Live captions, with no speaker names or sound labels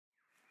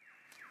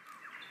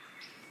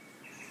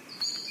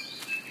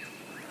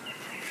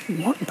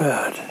What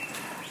bird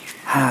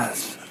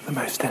has the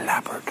most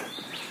elaborate,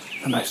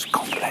 the most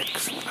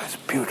complex, and the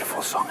most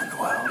beautiful song in the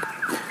world?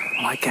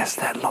 Well, I guess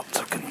there are lots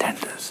of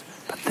contenders,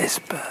 but this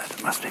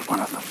bird must be one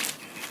of them.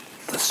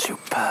 The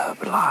superb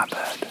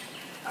lyrebird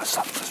of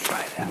Southern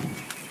Australia.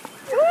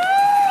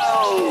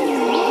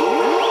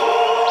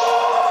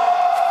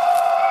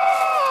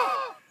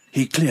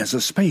 He clears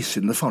a space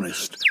in the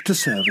forest to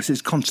serve as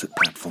his concert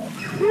platform.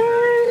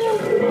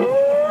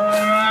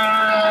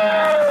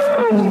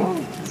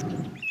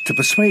 To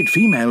persuade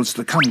females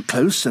to come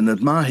close and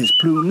admire his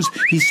plumes,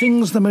 he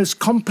sings the most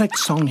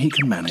complex song he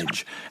can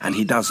manage, and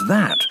he does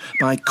that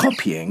by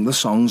copying the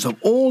songs of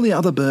all the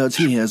other birds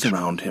he hears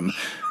around him,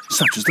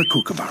 such as the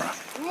kookaburra.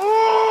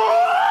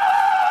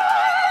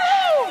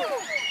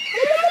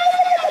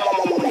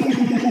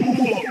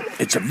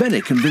 It's a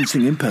very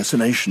convincing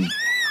impersonation.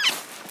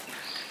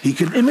 He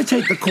can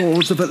imitate the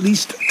calls of at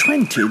least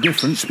 20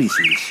 different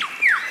species.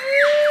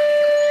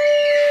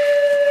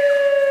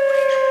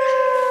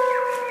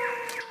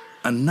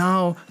 And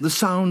now the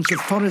sounds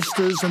of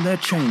foresters and their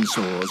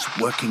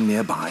chainsaws working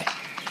nearby.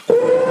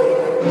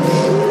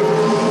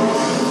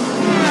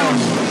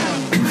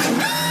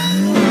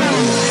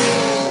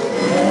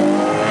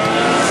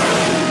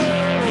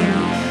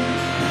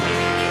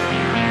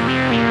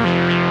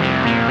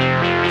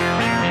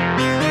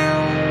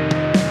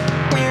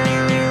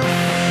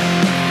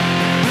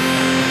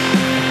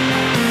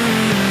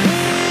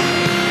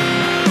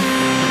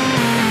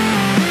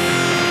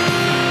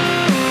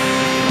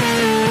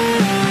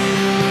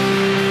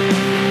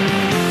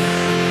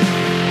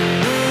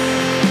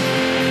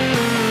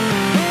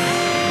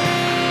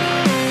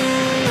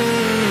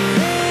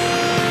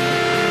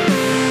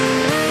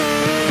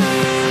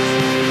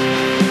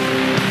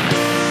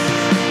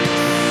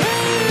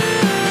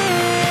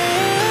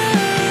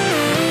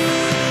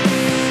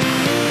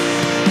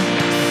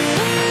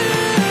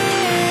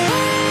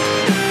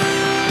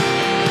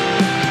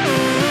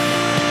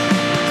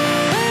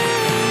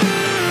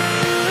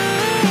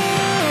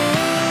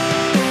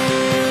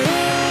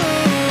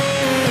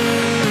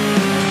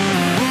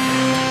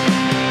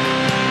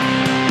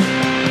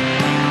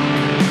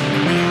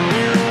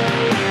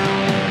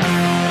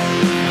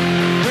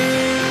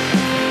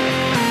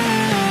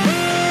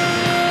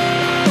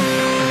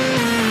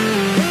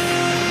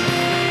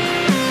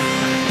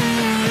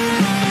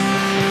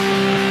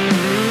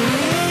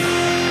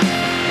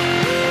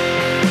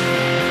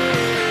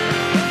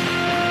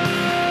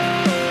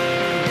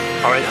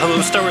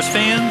 Hello, Star Wars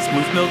fans,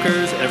 Moof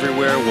Milkers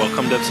everywhere.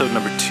 Welcome to episode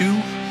number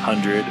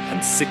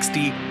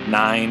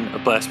 269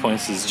 of Blast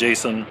Points. This is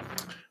Jason.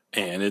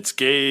 And it's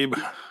Gabe.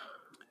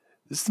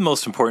 This is the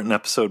most important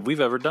episode we've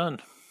ever done.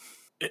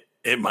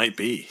 It might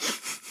be.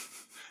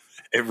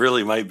 It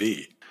really might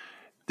be.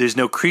 There's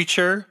no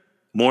creature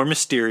more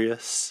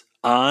mysterious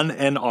on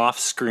and off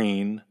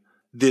screen.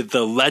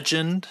 The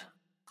legend,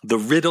 the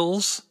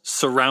riddles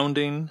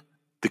surrounding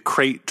the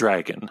Krayt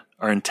Dragon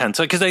are intense.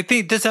 Because I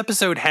think this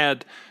episode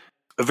had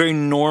a very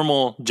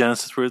normal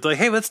Genesis where it's like,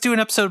 hey, let's do an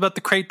episode about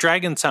the Krayt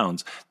Dragon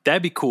sounds.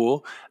 That'd be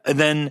cool. And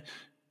then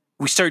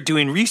we start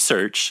doing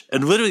research,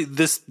 and literally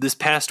this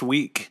past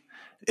week,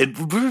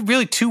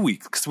 really 2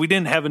 weeks, because we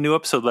didn't have a new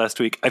episode last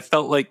week, I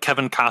felt like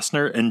Kevin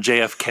Costner and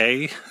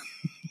JFK.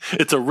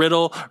 It's a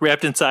riddle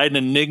wrapped inside an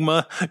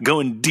enigma,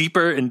 going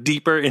deeper and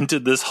deeper into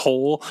this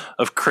hole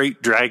of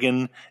Krayt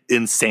Dragon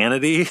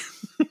insanity.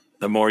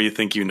 The more you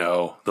think you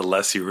know, the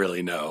less you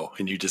really know,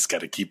 and you just got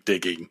to keep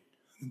digging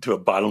into a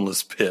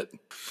bottomless pit.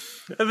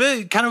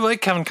 Kind of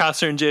like Kevin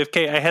Costner and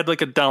JFK, I had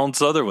like a Donald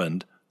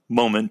Sutherland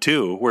moment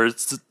too, where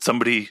it's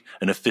somebody,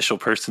 an official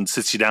person,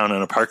 sits you down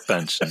on a park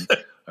bench and,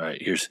 all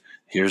right, here's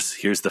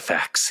the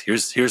facts.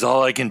 Here's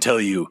all I can tell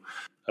you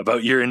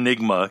about your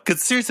enigma.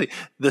 Because seriously,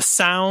 the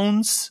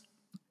sounds,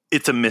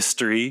 it's a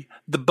mystery.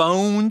 The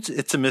bones,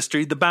 it's a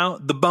mystery. The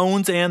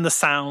bones and the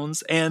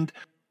sounds, and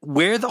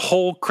where the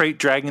whole Krayt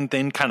Dragon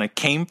thing kind of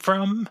came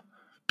from,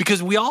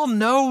 because we all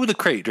know the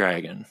Krayt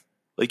Dragon.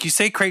 Like, you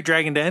say Krayt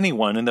Dragon to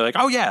anyone, and they're like,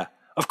 oh, yeah,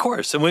 of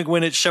course. And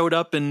when it showed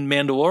up in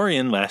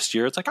Mandalorian last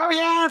year, it's like, oh,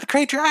 yeah, the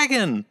Krayt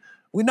Dragon.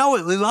 We know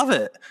it. We love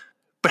it.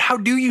 But how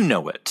do you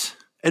know it?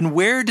 And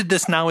where did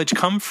this knowledge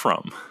come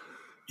from?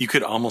 You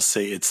could almost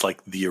say it's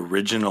like the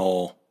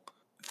original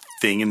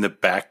thing in the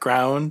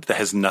background that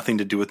has nothing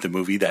to do with the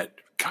movie that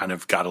kind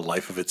of got a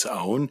life of its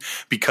own,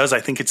 because I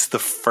think it's the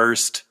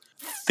first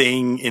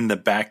thing in the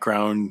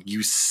background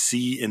you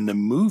see in the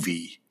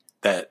movie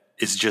that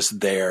is just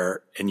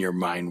there and your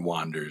mind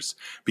wanders.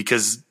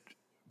 Because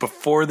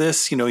before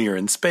this, you know, you're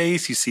in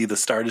space, you see the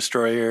Star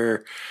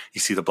Destroyer,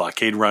 you see the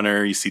blockade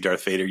runner, you see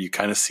Darth Vader, you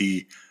kind of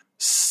see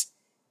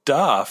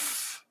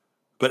stuff,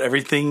 but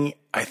everything,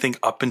 I think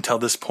up until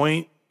this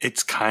point,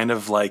 it's kind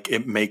of like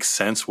it makes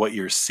sense what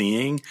you're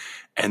seeing.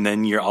 And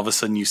then all of a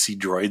sudden you see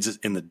droids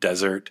in the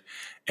desert,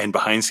 and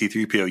behind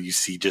C-3PO, you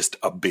see just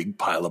a big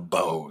pile of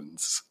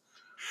bones.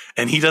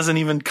 And he doesn't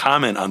even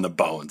comment on the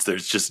bones.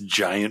 There's just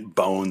giant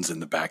bones in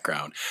the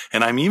background.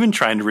 And I'm even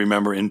trying to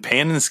remember in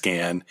Pan and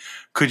Scan,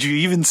 could you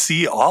even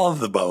see all of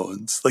the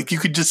bones? Like you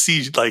could just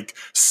see like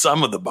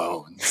some of the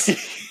bones.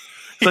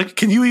 Like,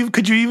 could you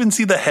even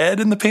see the head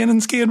in the Pan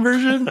and Scan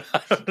version?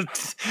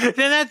 Then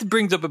that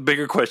brings up a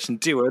bigger question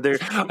too. Are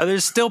there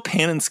still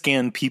Pan and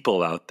Scan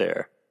people out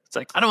there? It's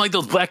like, I don't like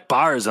those black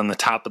bars on the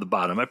top of the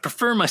bottom. I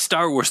prefer my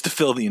Star Wars to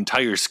fill the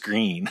entire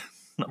screen.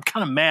 I'm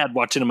kind of mad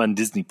watching them on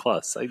Disney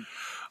Plus.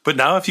 But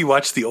now if you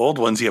watch the old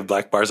ones, you have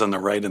black bars on the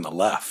right and the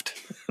left.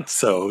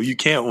 So you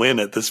can't win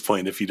at this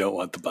point if you don't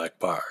want the black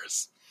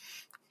bars.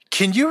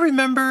 Can you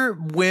remember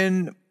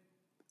when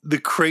the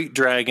Krayt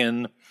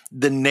Dragon,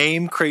 the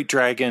name Krayt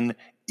Dragon,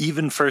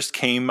 even first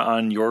came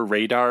on your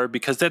radar?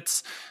 Because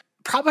that's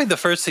probably the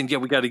first thing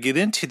we got to get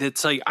into.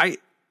 That's like,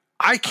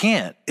 I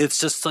can't. It's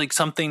just like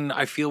something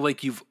I feel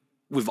like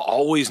we've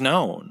always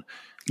known.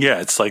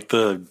 Yeah, it's like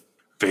the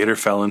Vader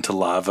fell into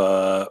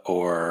lava,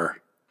 or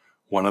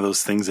one of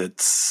those things that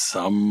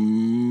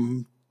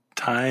some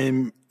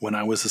time when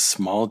I was a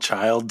small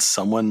child,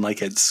 someone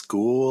like at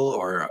school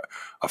or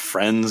a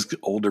friend's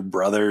older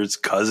brother's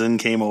cousin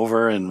came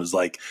over and was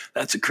like,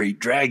 that's a Krayt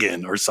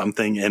Dragon or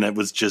something. And it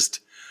was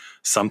just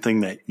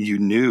something that you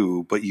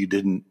knew, but you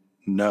didn't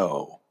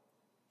know.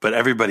 But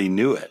everybody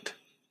knew it.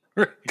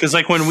 Because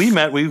like when we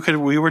met, we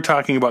were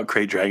talking about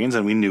Krayt Dragons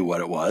and we knew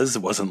what it was.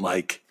 It wasn't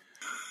like,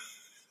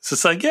 it's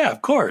just like, yeah,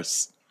 of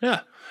course.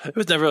 Yeah. It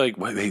was never like,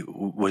 wait,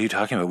 what are you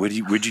talking about?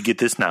 Where'd you get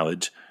this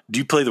knowledge? Do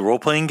you play the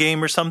role-playing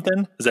game or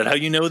something? Is that how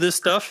you know this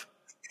stuff?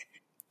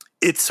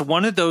 It's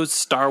one of those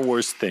Star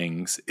Wars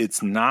things.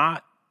 It's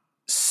not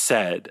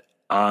said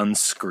on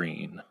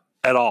screen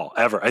at all,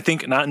 ever. I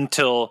think not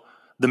until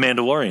The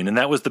Mandalorian. And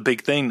that was the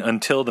big thing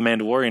until The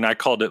Mandalorian. I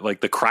called it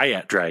like the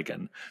Krayt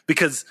Dragon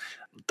because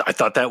I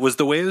thought that was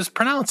the way it was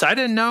pronounced. I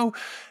didn't know,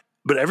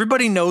 but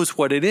everybody knows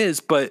what it is.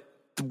 But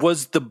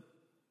was the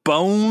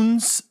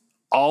bones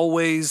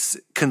always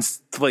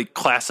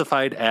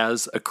classified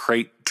as a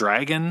Krayt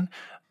Dragon?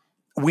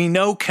 We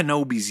know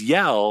Kenobi's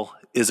yell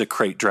is a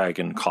Krayt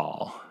Dragon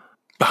call.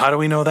 But how do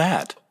we know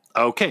that?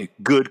 Okay,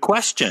 good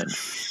question.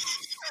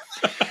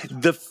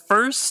 The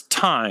first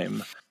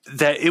time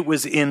that it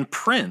was in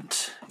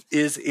print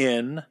is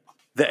in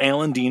the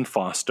Alan Dean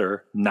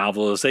Foster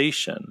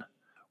novelization,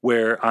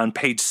 where on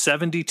page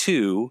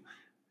 72,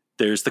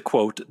 there's the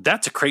quote,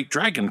 "That's a Krayt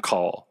Dragon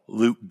call."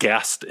 Luke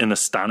gasped in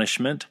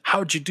astonishment.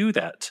 "How'd you do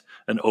that?"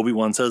 And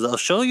Obi-Wan says, "I'll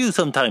show you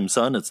sometime,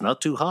 son. It's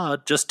not too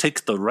hard. Just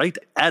takes the right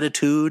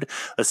attitude,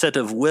 a set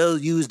of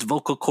well-used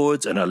vocal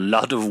cords, and a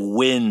lot of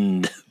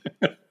wind."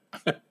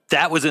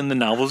 That was in the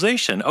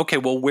novelization. Okay,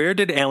 well, where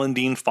did Alan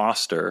Dean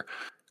Foster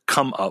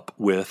come up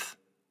with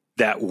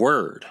that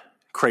word,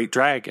 Krayt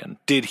Dragon?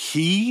 Did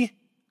he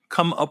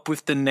come up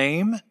with the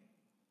name?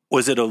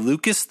 Was it a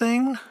Lucas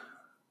thing?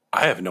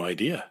 I have no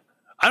idea.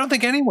 I don't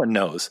think anyone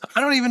knows.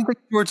 I don't even think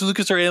George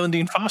Lucas or Alan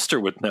Dean Foster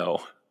would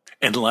know.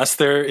 Unless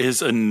there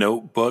is a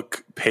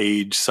notebook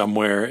page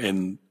somewhere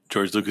in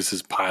George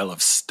Lucas's pile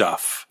of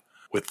stuff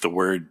with the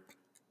word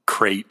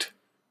crate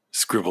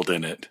scribbled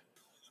in it.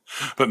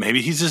 But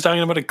maybe he's just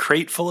talking about a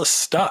crate full of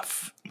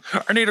stuff.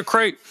 I need a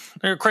crate.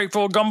 I need a crate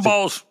full of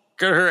gumballs.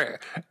 Get here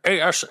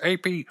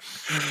ASAP.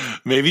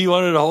 Maybe he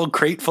wanted a whole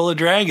crate full of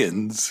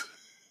dragons.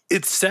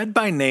 It's said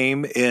by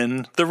name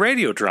in the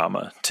radio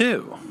drama,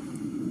 too.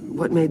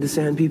 What made the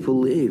Sand People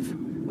leave?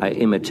 I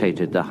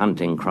imitated the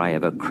hunting cry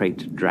of a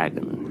Krayt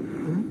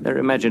Dragon. Their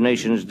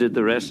imaginations did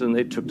the rest, and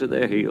they took to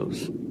their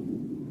heels.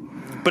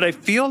 But I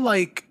feel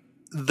like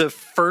the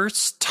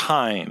first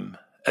time,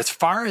 as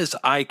far as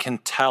I can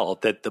tell,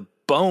 that the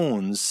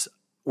bones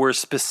were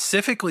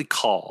specifically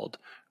called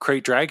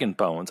Krayt Dragon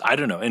bones, I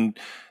don't know. And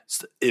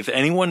if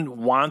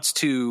anyone wants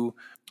to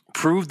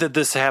prove that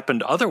this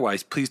happened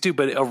otherwise, please do.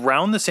 But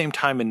around the same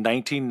time in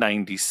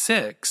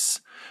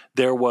 1996,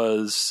 there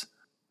was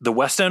the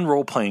West End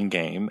role-playing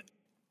game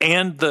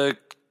and the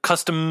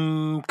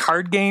custom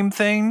card game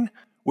thing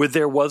where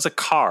there was a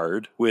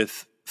card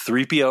with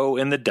 3PO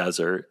in the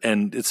desert,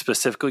 and it's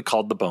specifically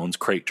called the bones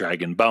Krayt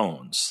Dragon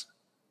bones.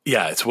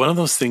 Yeah, it's one of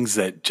those things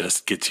that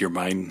just gets your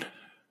mind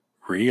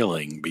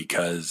reeling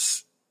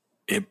because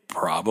it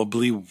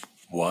probably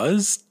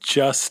was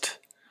just,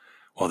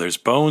 well, there's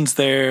bones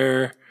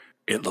there.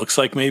 It looks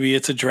like maybe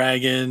it's a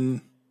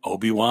dragon.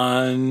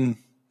 Obi-Wan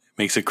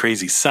makes a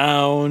crazy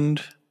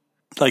sound.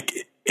 Like,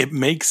 it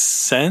makes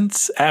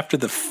sense after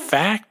the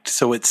fact,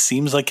 so it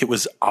seems like it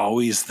was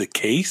always the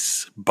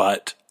case.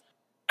 But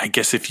I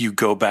guess if you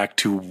go back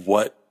to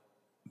what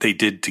they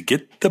did to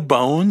get the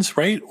bones,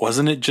 right?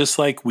 Wasn't it just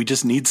like, we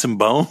just need some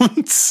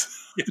bones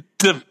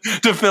to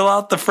fill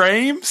out the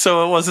frame?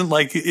 So it wasn't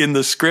like in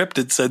the script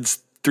it said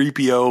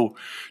 3PO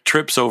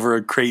trips over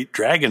a Krayt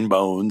Dragon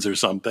bones or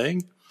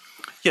something.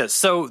 Yeah,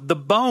 so the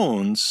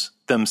bones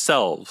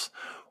themselves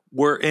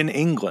were in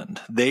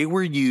England. They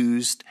were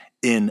used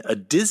in a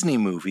Disney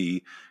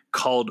movie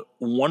called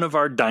One of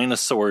Our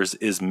Dinosaurs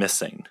is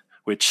Missing,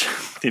 which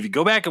if you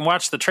go back and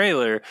watch the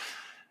trailer,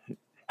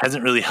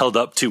 hasn't really held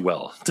up too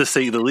well, to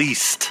say the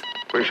least.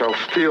 We shall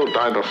steal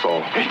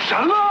Dinosaur. It's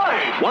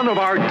alive! One of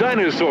our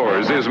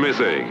dinosaurs is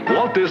missing.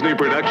 Walt Disney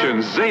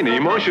Productions' zany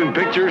motion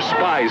picture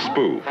spy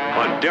spoof.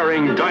 A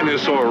daring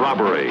dinosaur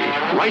robbery.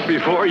 Right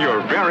before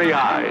your very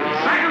eyes.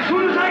 Back as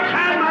soon as I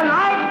can, my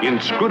love!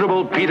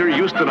 Inscrutable Peter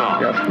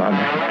Ustinov. Yes, Mom.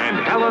 And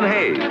Helen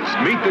Hayes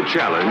meet the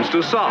challenge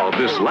to solve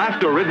this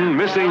laughter-ridden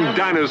missing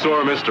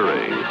dinosaur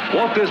mystery.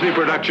 Walt Disney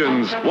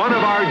Productions' One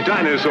of Our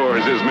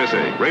Dinosaurs is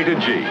Missing.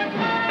 Rated G.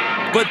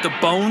 But the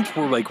bones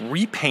were like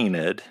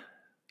repainted,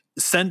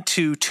 sent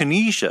to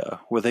Tunisia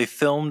where they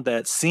filmed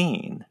that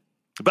scene.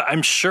 But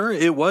I'm sure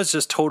it was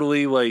just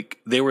totally like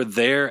they were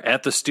there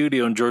at the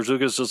studio and George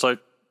Lucas just like,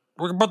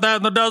 we can put that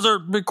in the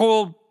desert, be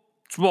cool.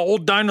 It's an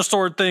old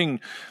dinosaur thing.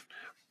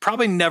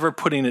 Probably never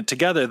putting it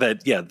together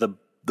that, yeah,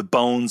 the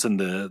bones and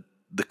the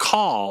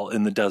call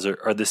in the desert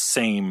are the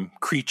same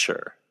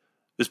creature.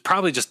 It was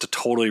probably just a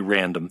totally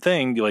random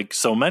thing, like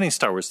so many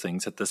Star Wars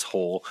things that this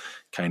whole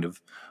kind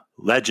of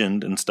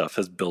legend and stuff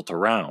has built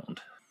around.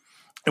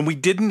 And we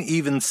didn't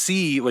even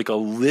see like a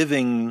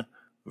living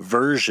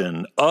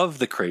version of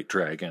the Krayt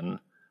Dragon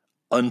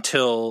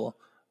until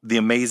the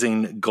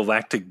amazing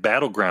Galactic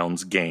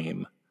Battlegrounds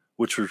game,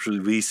 which was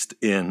released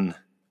in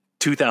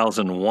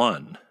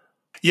 2001.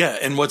 Yeah,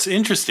 and what's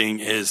interesting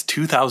is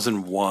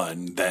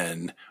 2001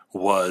 then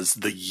was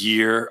the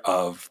year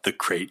of the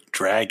Krayt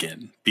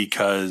Dragon,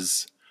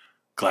 because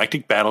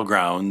Galactic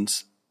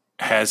Battlegrounds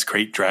has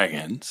Krayt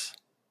Dragons,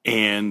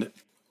 and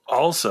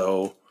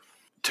also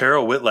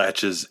Tara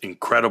Whitlatch's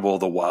incredible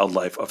The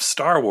Wildlife of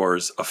Star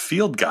Wars, a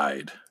field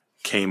guide,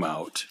 came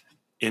out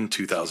in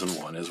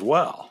 2001 as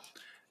well.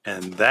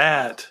 And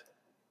that,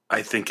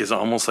 I think, is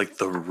almost like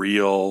the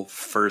real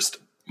first,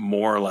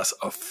 more or less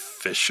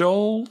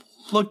official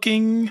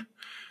looking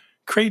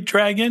Krayt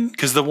Dragon.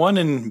 Because the one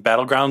in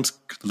Battlegrounds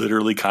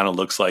literally kind of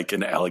looks like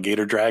an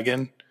alligator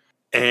dragon.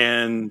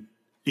 And,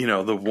 you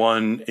know, the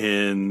one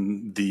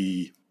in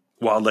the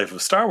Wildlife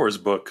of Star Wars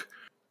book,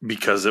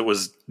 because it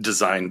was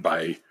designed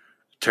by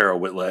Tara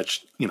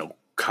Whitlatch, you know,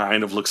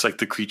 kind of looks like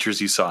the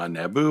creatures you saw in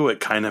Naboo. It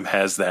kind of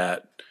has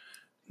that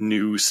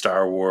new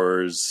Star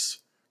Wars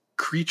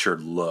creature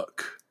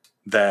look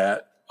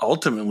that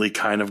ultimately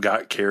kind of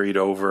got carried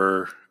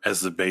over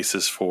as the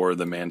basis for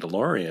The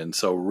Mandalorian.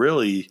 So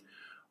really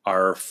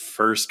our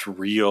first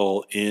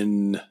real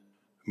in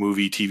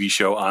movie, TV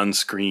show,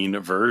 on-screen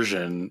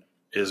version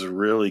is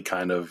really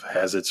kind of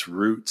has its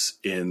roots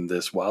in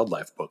this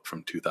Wildlife book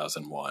from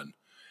 2001.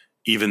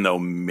 Even though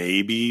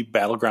maybe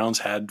Battlegrounds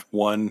had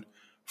one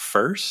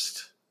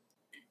first.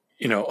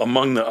 You know,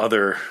 among the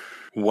other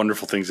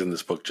wonderful things in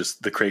this book,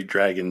 just the Krayt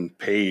Dragon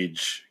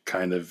page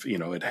kind of, you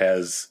know, it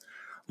has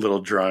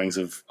little drawings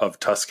of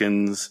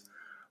Tuskens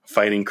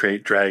fighting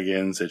Krayt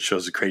Dragons. It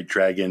shows a Krayt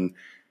Dragon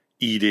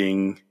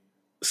eating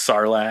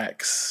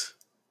Sarlacc.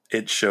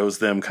 It shows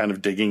them kind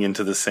of digging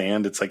into the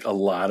sand. It's like a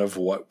lot of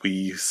what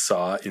we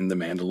saw in The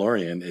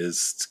Mandalorian is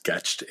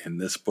sketched in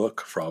this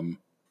book from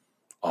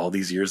all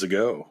these years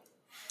ago.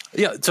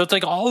 Yeah, so it's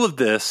like all of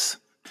this,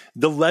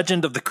 the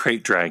legend of the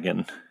Krayt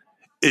Dragon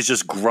is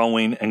just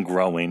growing and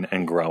growing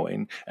and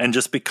growing and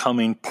just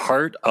becoming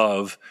part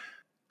of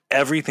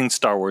everything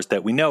Star Wars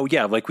that we know.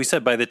 Yeah, like we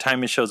said, by the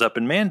time it shows up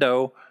in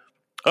Mando,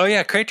 oh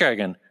yeah, Krayt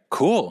Dragon,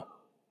 cool.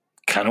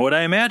 Kind of what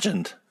I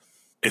imagined.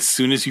 As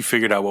soon as you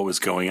figured out what was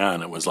going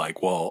on, it was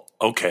like, well,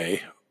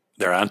 okay,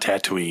 they're on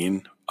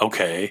Tatooine.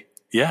 Okay,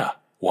 yeah,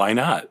 why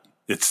not?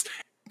 It's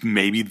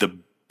maybe the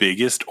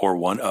biggest or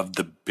one of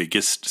the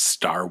biggest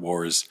Star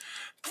Wars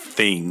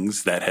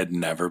things that had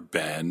never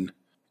been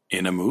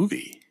in a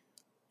movie.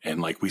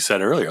 And like we said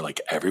earlier,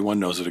 like everyone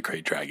knows what a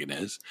Krayt Dragon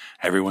is.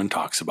 Everyone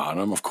talks about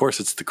him. Of course,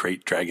 it's the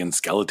Krayt Dragon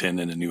skeleton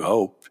in A New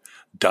Hope.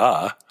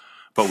 Duh.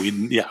 But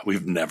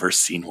we've never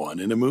seen one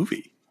in a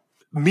movie.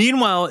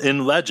 Meanwhile,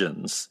 in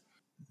Legends,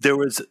 there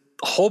was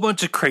a whole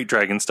bunch of Krayt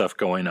Dragon stuff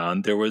going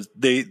on.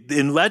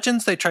 In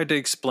Legends, they tried to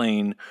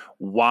explain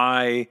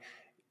why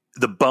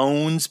the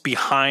bones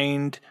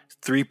behind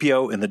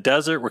 3PO in the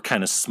desert were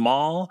kind of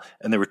small,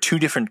 and there were two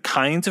different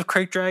kinds of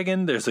Krayt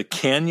Dragon. There's a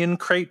canyon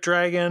Krayt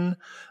Dragon,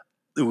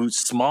 who's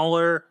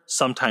smaller,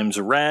 sometimes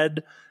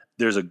red.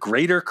 There's a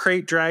greater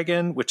Krayt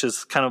Dragon, which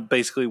is kind of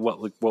basically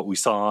what we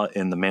saw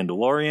in The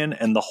Mandalorian,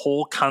 and the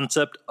whole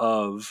concept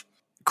of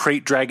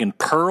Krayt Dragon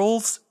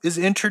pearls is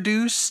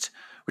introduced,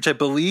 which I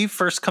believe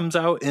first comes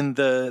out in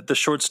the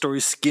short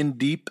story Skin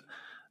Deep,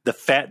 The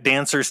Fat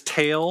Dancer's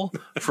Tale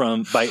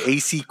by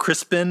A.C.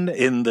 Crispin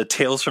in the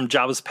Tales from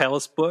Jabba's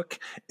Palace book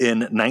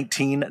in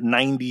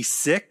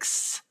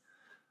 1996.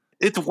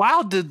 It's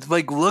wild to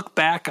like look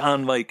back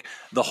on like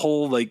the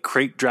whole like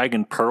Krayt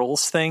Dragon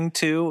pearls thing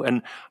too,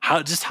 and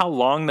how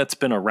long that's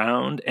been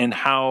around, and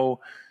how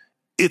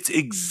it's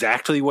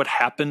exactly what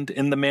happened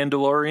in The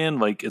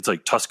Mandalorian. Like it's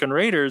like Tusken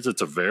Raiders,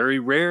 it's a very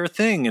rare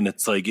thing, and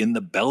it's like in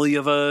the belly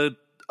of a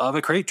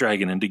Krayt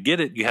Dragon, and to get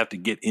it, you have to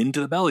get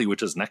into the belly,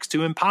 which is next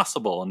to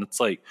impossible. And it's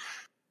like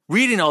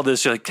reading all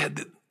this, you're like,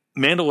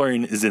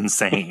 Mandalorian is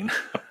insane.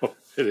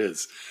 It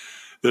is.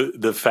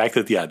 The fact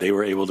that, they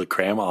were able to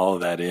cram all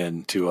of that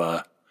into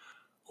a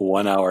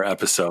 1 hour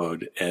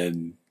episode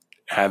and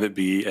have it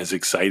be as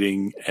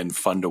exciting and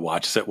fun to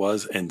watch as it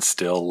was, and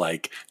still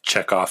like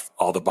check off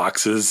all the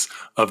boxes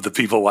of the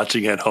people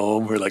watching at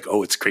home who are like,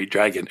 oh, it's Krayt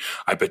Dragon.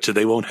 I bet you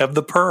they won't have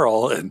the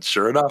pearl. And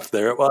sure enough,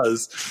 there it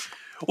was.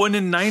 When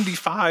in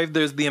 95,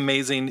 there's the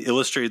amazing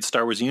Illustrated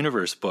Star Wars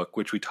Universe book,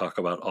 which we talk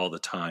about all the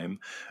time.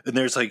 And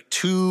there's like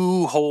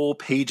 2 whole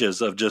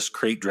pages of just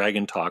Krayt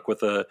Dragon talk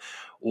with a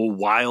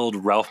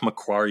wild Ralph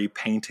McQuarrie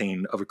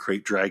painting of a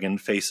Krayt Dragon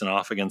facing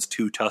off against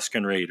 2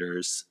 Tusken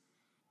Raiders.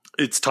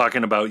 It's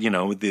talking about,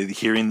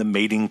 hearing the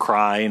mating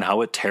cry and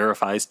how it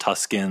terrifies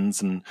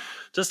Tuskens and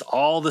just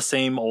all the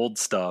same old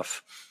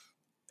stuff.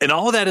 And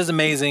all of that is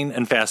amazing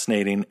and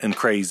fascinating and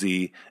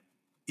crazy.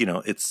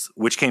 It's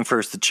which came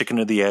first, the chicken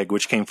or the egg,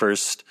 which came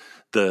first,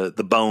 the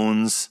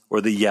bones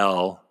or the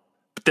yell.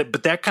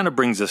 But that kind of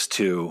brings us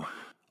to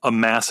a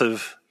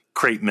massive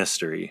Krayt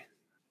mystery,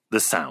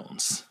 the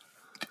sounds.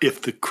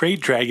 If the Krayt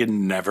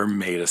Dragon never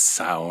made a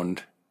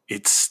sound,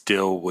 it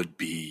still would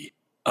be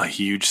a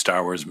huge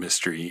Star Wars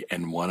mystery,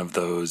 and one of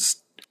those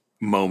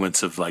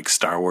moments of like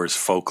Star Wars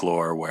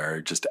folklore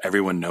where just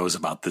everyone knows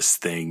about this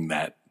thing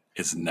that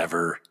is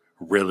never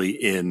really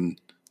in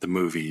the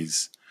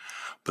movies.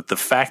 But the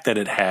fact that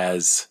it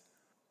has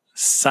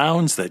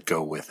sounds that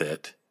go with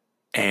it,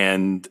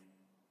 and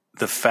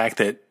the fact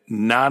that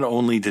not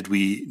only did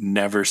we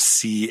never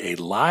see a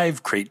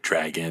live Krayt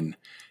Dragon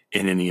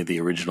in any of the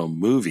original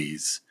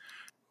movies,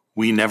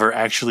 we never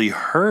actually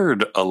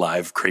heard a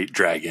live Krayt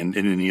Dragon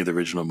in any of the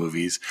original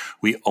movies.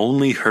 We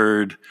only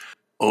heard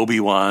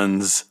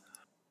Obi-Wan's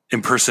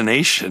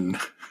impersonation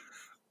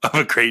of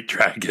a Krayt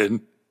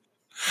Dragon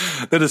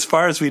that, as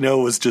far as we know,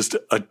 was just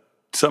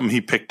something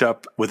he picked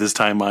up with his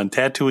time on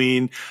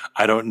Tatooine.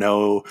 I don't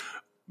know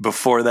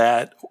before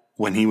that,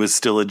 when he was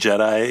still a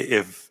Jedi,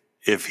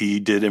 if he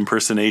did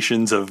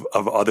impersonations of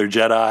other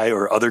Jedi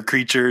or other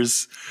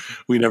creatures.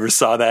 We never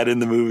saw that in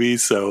the movie.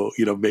 So,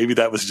 maybe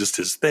that was just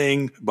his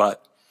thing,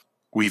 but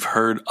we've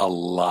heard a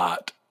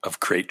lot of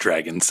Krayt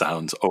Dragon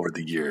sounds over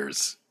the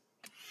years.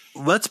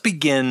 Let's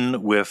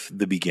begin with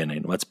the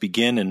beginning. Let's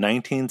begin in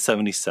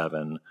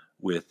 1977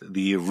 with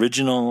the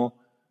original,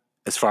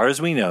 as far as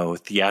we know,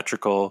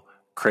 theatrical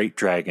Krayt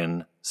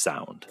Dragon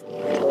sound.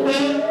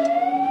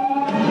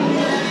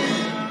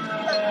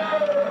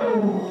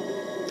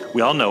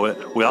 We all know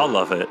it. We all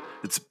love it.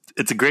 It's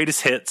the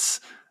greatest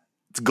hits.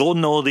 It's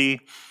golden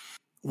oldie.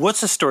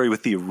 What's the story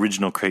with the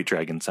original Krayt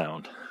Dragon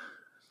sound?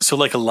 So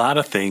like a lot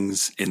of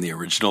things in the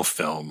original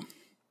film,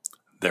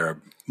 there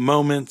are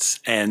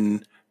moments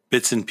and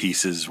bits and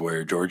pieces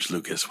where George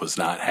Lucas was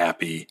not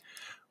happy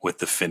with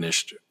the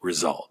finished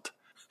result.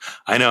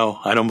 I know,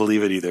 I don't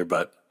believe it either,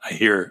 but I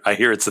hear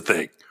it's a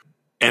thing.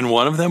 And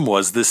one of them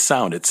was this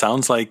sound. It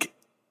sounds like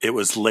it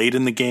was late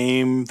in the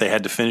game. They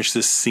had to finish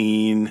this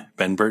scene.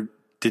 Ben Burtt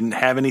didn't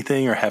have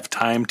anything or have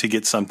time to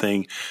get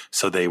something,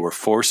 so they were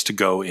forced to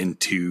go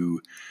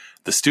into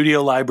the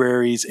studio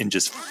libraries and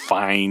just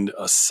find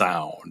a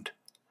sound.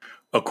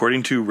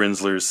 According to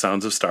Rinsler's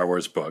Sounds of Star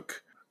Wars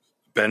book,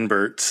 Ben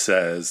Burtt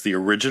says the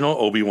original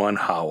Obi-Wan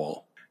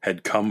howl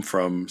had come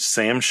from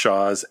Sam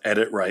Shaw's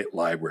Edit Right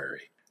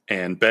library.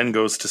 And Ben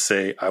goes to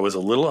say, I was a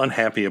little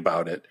unhappy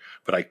about it,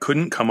 but I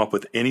couldn't come up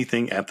with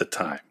anything at the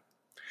time.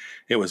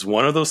 It was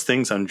one of those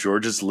things on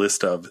George's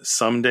list of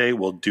someday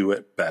we'll do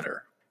it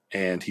better.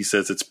 And he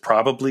says it's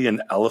probably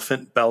an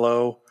elephant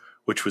bellow,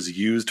 which was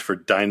used for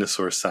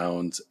dinosaur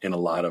sounds in a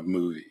lot of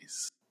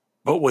movies.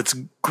 But what's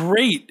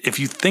great, if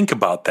you think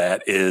about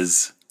that,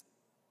 is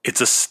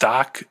it's a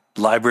stock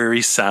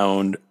library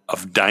sound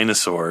of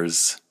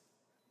dinosaurs,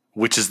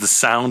 which is the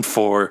sound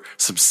for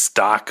some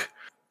stock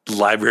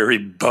library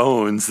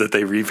bones that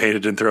they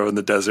repainted and throw in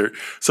the desert.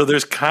 So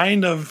there's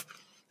kind of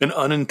an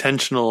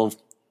unintentional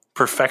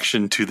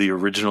perfection to the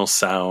original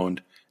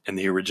sound and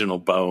the original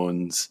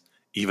bones,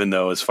 even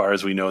though, as far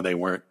as we know, they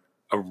weren't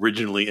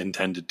originally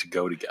intended to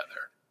go together.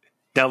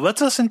 Now let's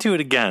listen to it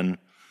again.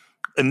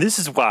 And this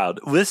is wild.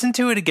 Listen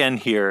to it again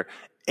here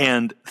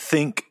and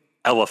think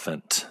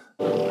elephant.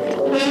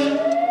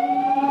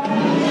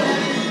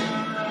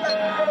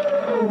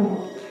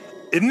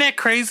 Isn't that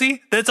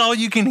crazy? That's all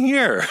you can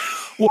hear.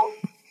 Well,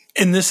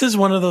 and this is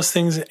one of those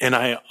things, and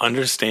I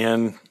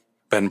understand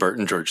Ben Burtt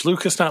and George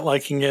Lucas not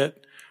liking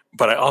it,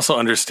 but I also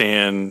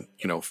understand,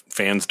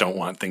 fans don't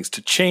want things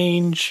to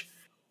change.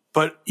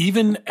 But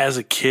even as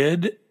a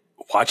kid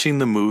watching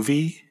the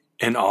movie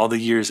and all the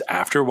years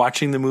after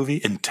watching the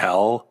movie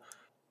until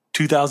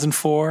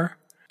 2004,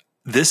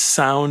 this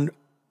sound,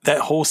 that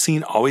whole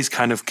scene always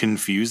kind of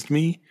confused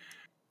me.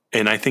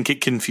 And I think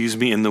it confused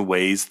me in the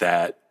ways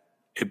that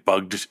it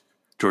bugged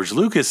George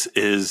Lucas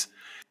is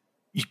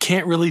you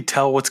can't really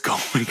tell what's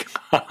going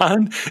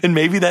on. And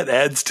maybe that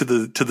adds to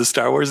the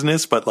Star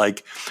Wars-ness, but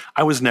like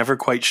I was never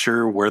quite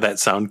sure where that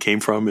sound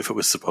came from, if it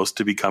was supposed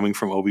to be coming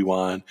from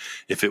Obi-Wan,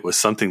 if it was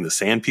something the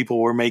Sand People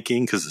were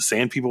making, because the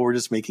Sand People were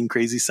just making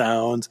crazy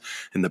sounds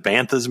and the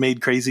Banthas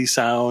made crazy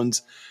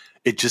sounds.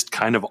 It just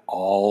kind of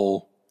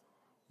all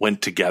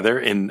went together.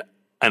 And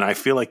I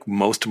feel like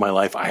most of my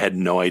life I had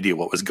no idea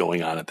what was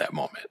going on at that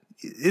moment.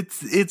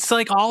 it's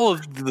like all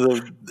of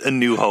A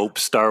New Hope,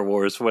 Star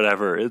Wars,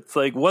 whatever. It's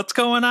like, what's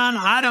going on?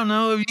 I don't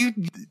know.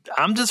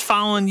 I'm just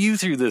following you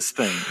through this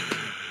thing.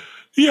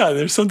 Yeah,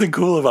 there's something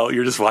cool about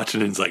you're just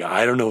watching it and it's like,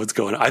 I don't know what's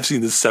going on. I've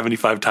seen this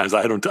 75 times.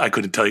 I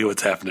couldn't tell you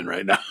what's happening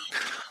right now.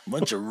 A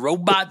bunch of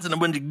robots and a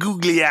bunch of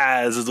googly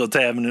eyes is what's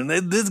happening.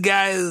 This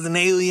guy is an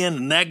alien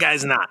and that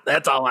guy's not.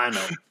 That's all I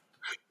know.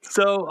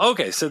 So,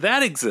 okay, so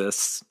that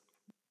exists.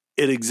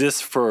 It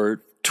exists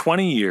for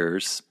 20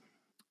 years.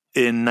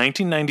 In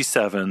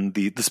 1997,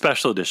 the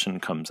special edition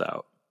comes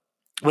out.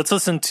 Let's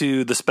listen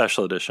to the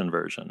special edition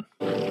version.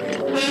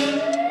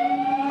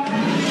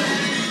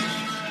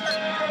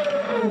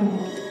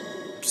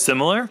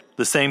 Similar?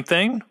 The same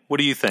thing? What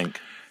do you think?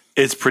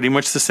 It's pretty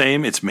much the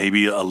same. It's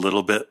maybe a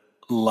little bit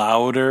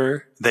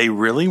louder. They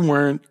really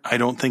weren't, I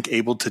don't think,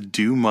 able to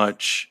do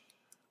much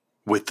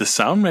with the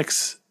sound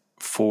mix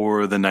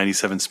for the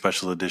 97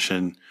 special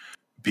edition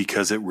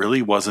because it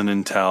really wasn't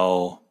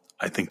until,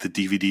 I think, the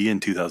DVD in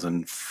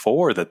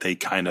 2004 that they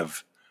kind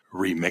of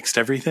remixed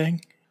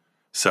everything.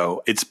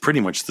 So it's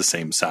pretty much the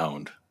same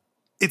sound.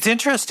 It's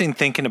interesting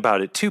thinking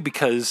about it, too,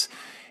 because,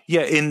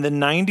 yeah, in the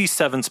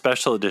 97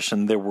 special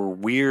edition, there were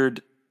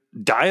weird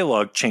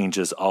dialogue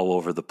changes all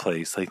over the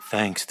place, like,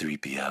 thanks,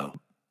 3PO.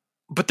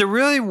 But there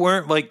really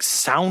weren't, like,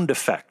 sound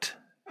effect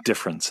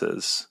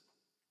differences.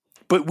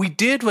 But we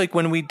did, like,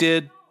 when we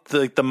did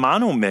the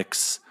mono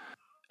mix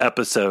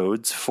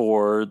episodes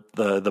for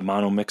the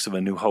mono mix of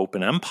A New Hope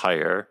and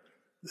Empire,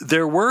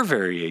 there were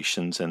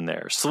variations in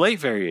there, slight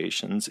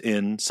variations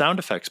in sound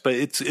effects. But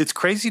it's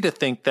crazy to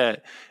think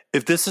that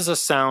if this is a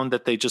sound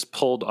that they just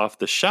pulled off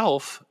the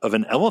shelf of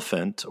an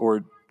elephant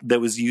or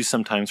that was used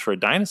sometimes for a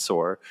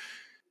dinosaur,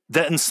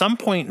 that in some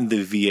point in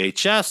the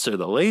VHS or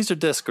the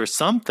Laserdisc or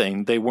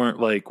something, they weren't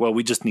like, well,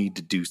 we just need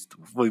to do,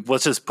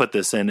 let's just put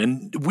this in.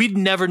 And we'd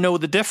never know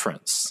the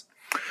difference.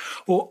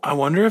 Well, I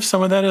wonder if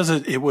some of that is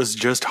it was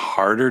just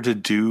harder to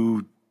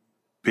do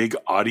big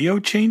audio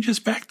changes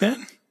back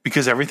then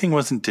because everything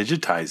wasn't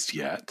digitized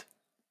yet.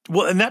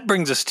 Well, and that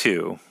brings us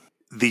to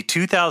the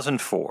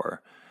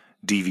 2004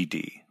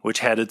 DVD, which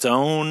had its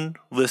own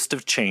list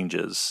of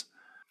changes.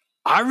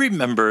 I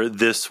remember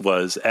this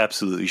was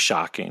absolutely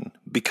shocking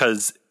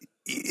because,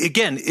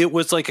 again, it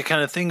was like a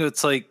kind of thing.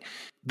 It's like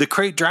the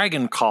Krayt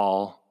Dragon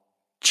call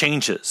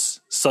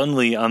changes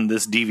suddenly on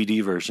this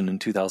DVD version in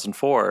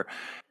 2004.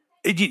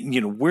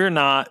 We're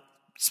not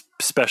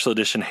special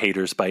edition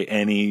haters by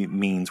any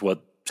means,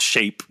 what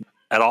shape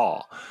at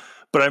all.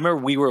 But I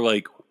remember we were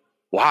like,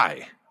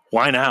 why?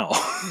 Why now?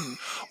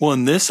 Well,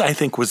 and this, I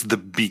think, was the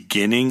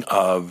beginning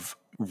of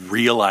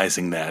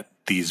realizing that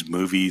these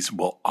movies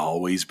will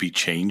always be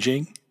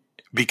changing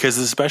because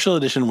the special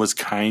edition was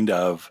kind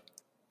of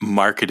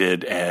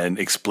marketed and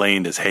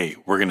explained as, hey,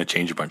 we're going to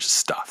change a bunch of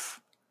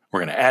stuff. We're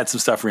going to add some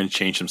stuff. We're going to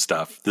change some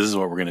stuff. This is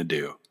what we're going to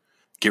do.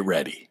 Get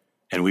ready.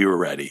 And we were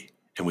ready.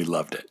 And we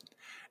loved it.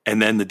 And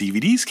then the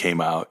DVDs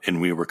came out and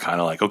we were kind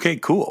of like, okay,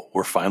 cool.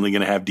 We're finally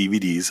going to have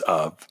DVDs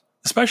of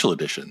the special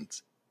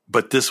editions.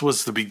 But this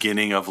was the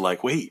beginning of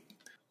like, wait,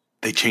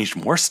 they changed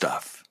more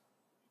stuff.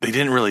 They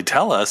didn't really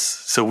tell us.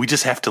 So we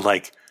just have to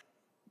like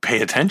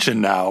pay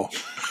attention now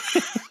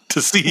to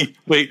see,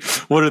 wait,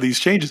 what are these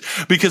changes?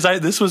 Because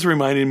this was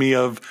reminding me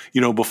of,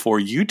 before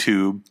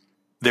YouTube,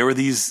 there were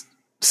these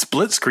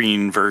split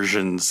screen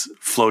versions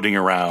floating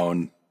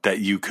around that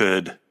you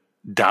could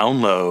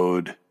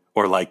download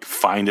or like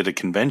find at a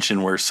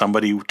convention where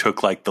somebody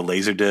took like the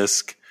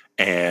Laserdisc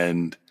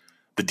and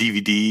the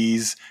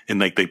DVDs and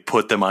like they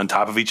put them on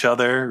top of each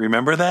other.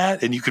 Remember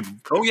that? And you could,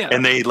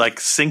 and they like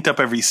synced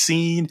up every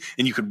scene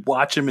and you could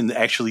watch them and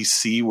actually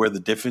see where the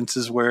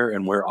differences were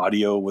and where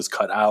audio was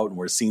cut out and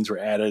where scenes were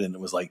added. And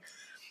it was like,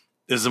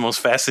 it was the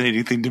most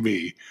fascinating thing to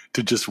me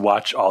to just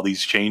watch all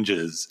these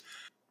changes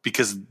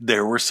because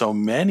there were so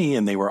many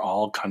and they were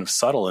all kind of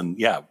subtle. And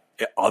yeah,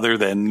 other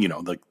than,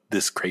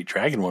 this Krayt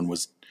Dragon one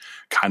was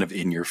kind of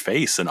in your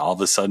face. And all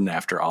of a sudden,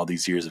 after all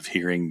these years of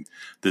hearing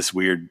this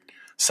weird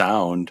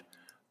sound,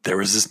 there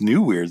was this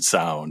new weird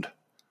sound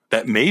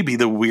that may be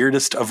the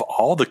weirdest of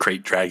all the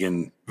Krayt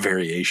Dragon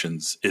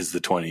variations is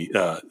the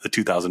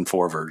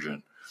 2004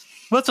 version.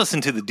 Let's listen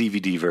to the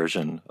DVD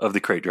version of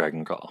the Krayt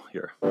Dragon call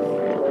here.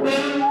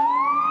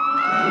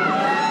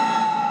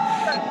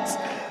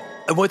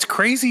 And what's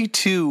crazy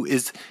too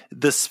is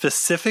the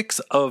specifics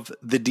of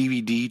the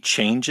DVD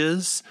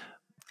changes,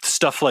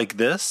 stuff like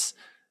this,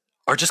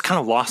 are just kind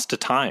of lost to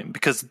time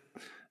because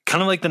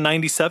kind of like the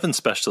 97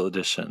 special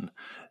edition,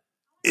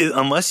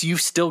 unless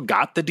you've still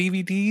got the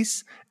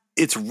DVDs,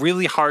 it's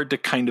really hard to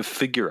kind of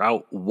figure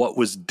out what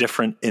was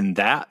different in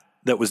that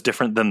was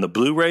different than the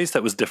Blu-rays,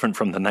 that was different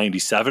from the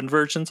 97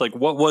 versions. Like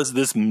what was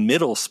this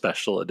middle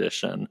special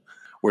edition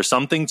where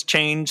some things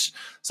changed,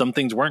 some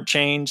things weren't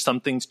changed, some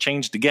things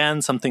changed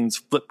again, some things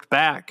flipped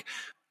back.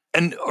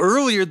 And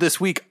earlier this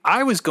week,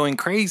 I was going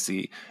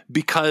crazy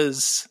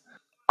because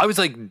I was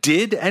like,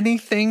 did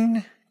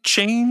anything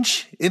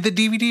change in the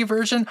DVD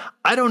version?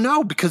 I don't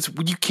know, because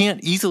you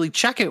can't easily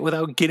check it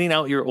without getting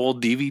out your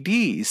old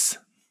DVDs.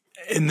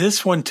 And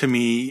this one to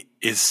me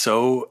is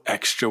so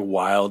extra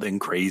wild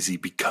and crazy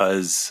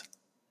because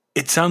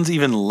it sounds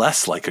even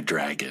less like a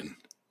dragon.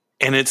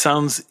 And it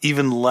sounds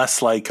even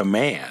less like a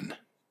man.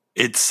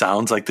 It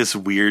sounds like this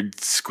weird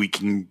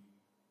squeaking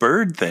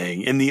bird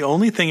thing. And the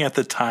only thing at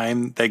the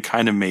time that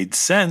kind of made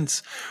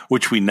sense,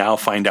 which we now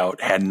find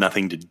out had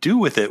nothing to do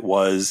with it,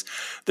 was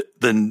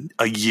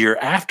a year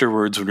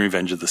afterwards when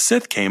Revenge of the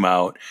Sith came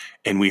out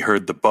and we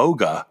heard the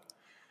Boga.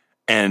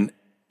 And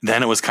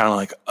then it was kind of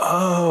like,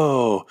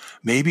 oh,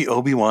 maybe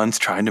Obi-Wan's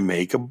trying to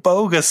make a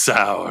Boga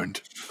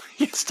sound.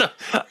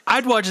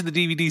 I'd watched the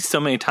DVD so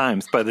many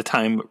times by the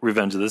time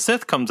Revenge of the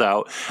Sith comes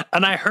out,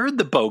 and I heard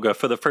the Boga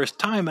for the first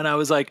time, and I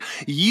was like,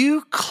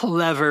 you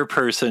clever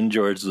person,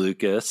 George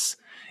Lucas.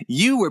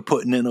 You were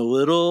putting in a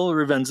little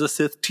Revenge of the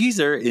Sith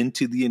teaser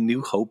into the A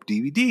New Hope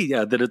DVD.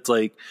 Yeah, that it's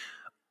like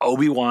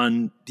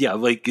Obi-Wan,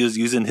 is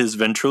using his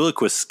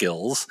ventriloquist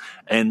skills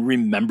and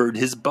remembered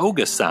his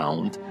Boga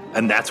sound,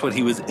 and that's what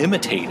he was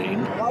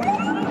imitating.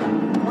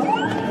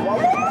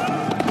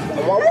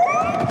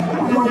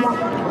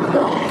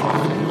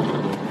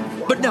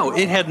 But no,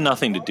 it had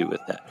nothing to do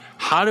with that.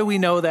 How do we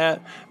know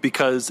that?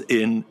 Because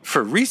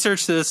for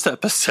research this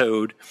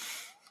episode,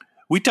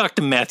 we talked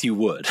to Matthew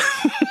Wood.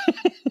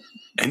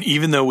 And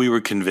even though we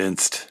were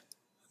convinced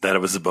that it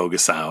was a Boga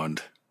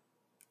sound,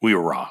 we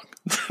were wrong.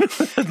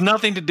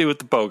 Nothing to do with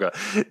the Boga.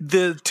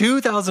 The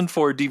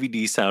 2004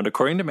 DVD sound,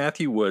 according to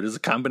Matthew Wood, is a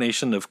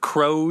combination of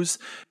crows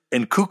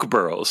and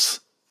kookaburras.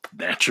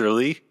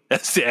 Naturally,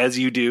 as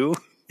you do.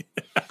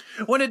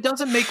 When it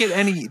doesn't make it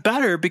any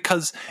better,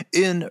 because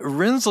in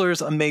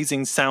Rinsler's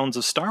Amazing Sounds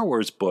of Star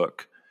Wars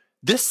book,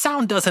 this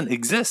sound doesn't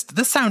exist.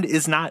 This sound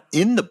is not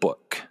in the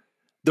book.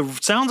 The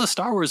Sounds of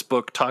Star Wars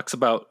book talks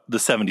about the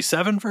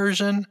 77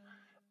 version,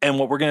 and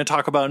what we're going to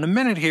talk about in a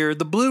minute here,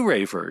 the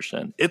Blu-ray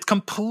version. It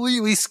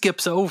completely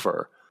skips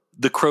over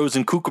the crows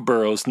and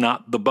kookaburras,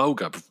 not the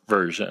Boga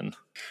version.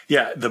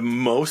 Yeah, the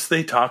most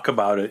they talk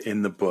about it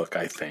in the book,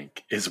 I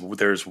think, is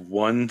there's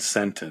one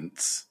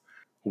sentence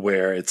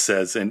where it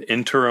says an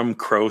interim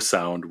crow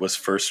sound was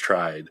first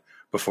tried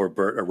before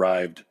Bert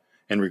arrived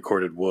and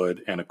recorded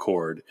Wood and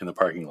Accord in the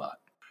parking lot.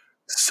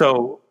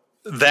 So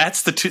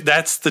that's the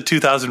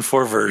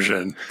 2004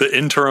 version, the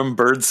interim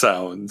bird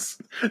sounds.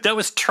 That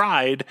was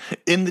tried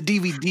in the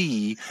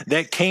DVD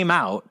that came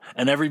out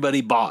and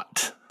everybody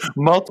bought.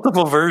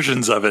 Multiple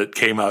versions of it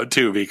came out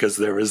too, because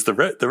there was the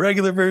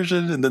regular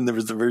version, and then there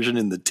was the version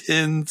in the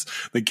tins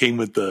that came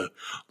with the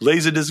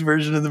Laserdisc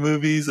version of the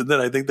movies, and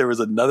then I think there was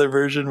another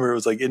version where it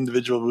was like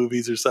individual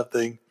movies or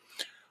something.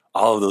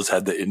 All of those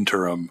had the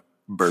interim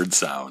bird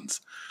sounds.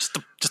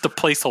 Just a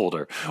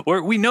placeholder.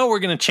 We know we're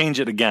going to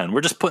change it again.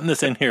 We're just putting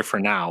this in here for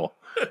now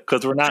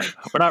because we're not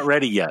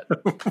ready yet.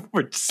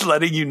 We're just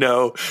letting you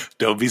know.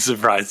 Don't be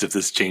surprised if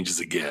this changes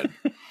again.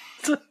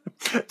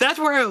 That's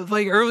where,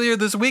 like, earlier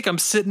this week, I'm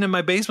sitting in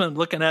my basement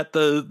looking at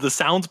the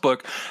sounds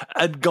book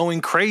and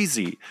going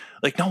crazy.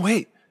 Like, no,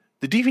 wait,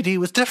 the DVD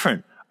was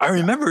different. I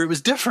remember it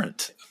was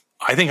different.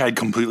 I think I'd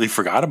completely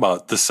forgot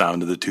about the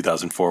sound of the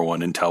 2004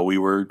 one until we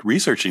were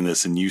researching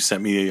this, and you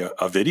sent me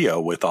a video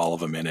with all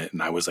of them in it,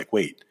 and I was like,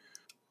 wait,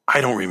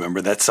 I don't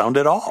remember that sound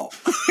at all.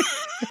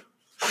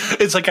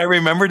 It's like I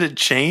remembered it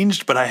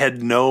changed, but I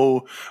had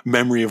no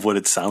memory of what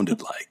it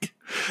sounded like.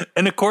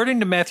 And according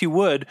to Matthew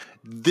Wood,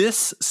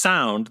 this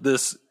sound,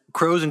 this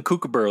crows and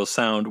kookaburras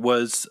sound,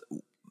 was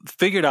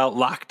figured out,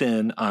 locked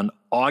in on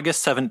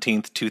August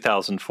 17th,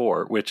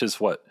 2004, which is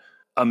what?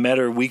 A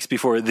matter of weeks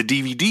before the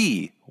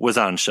DVD was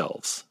on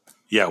shelves.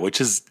 Yeah, which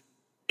is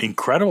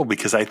incredible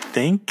because I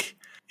think,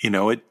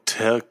 it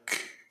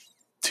took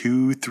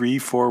 2, 3,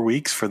 4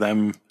 weeks for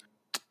them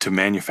to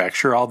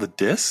manufacture all the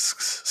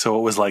discs. So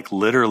it was like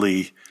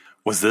literally,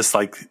 was this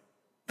like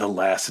the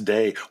last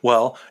day?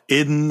 Well,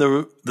 in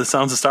the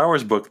Sounds of Star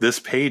Wars book, this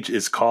page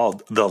is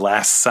called The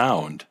Last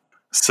Sound.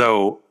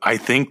 So I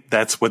think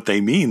that's what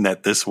they mean,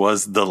 that this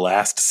was the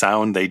last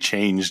sound they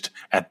changed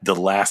at the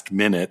last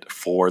minute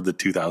for the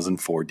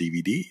 2004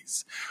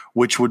 DVDs,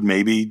 which would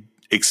maybe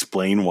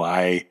explain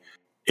why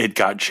it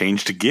got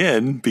changed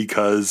again,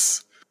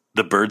 because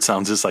the bird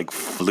sounds just like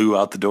flew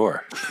out the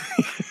door.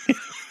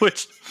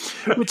 Which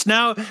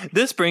now,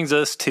 this brings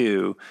us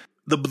to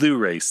the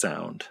Blu-ray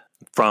sound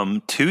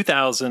from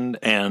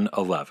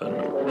 2011.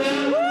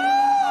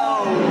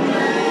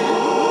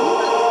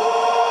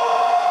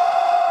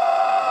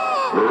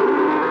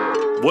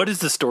 What is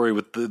the story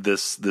with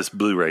this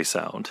Blu-ray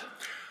sound?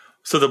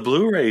 So the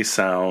Blu-ray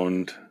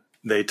sound,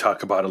 they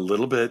talk about a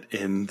little bit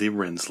in the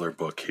Rinsler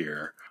book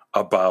here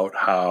about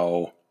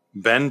how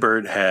Ben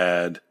Burtt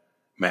had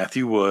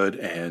Matthew Wood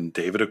and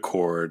David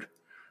Accord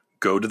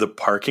go to the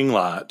parking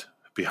lot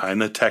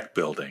behind the tech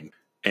building.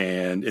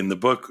 And in the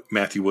book,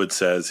 Matthew Wood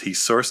says he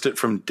sourced it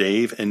from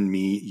Dave and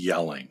me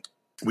yelling.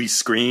 We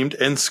screamed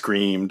and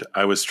screamed.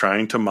 I was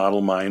trying to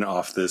model mine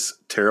off this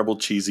terrible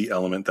cheesy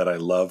element that I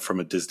love from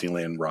a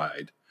Disneyland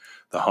ride,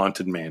 the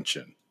Haunted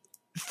Mansion.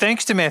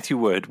 Thanks to Matthew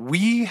Wood,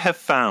 we have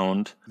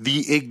found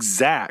the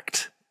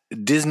exact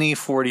Disney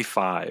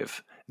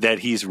 45 that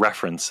he's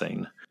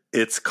referencing.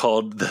 It's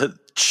called the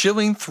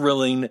Chilling,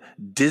 Thrilling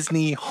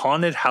Disney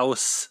Haunted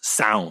House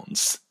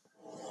Sounds.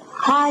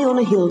 High on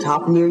a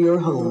hilltop near your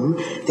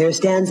home, there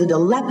stands a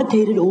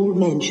dilapidated old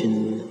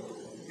mansion.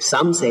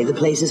 Some say the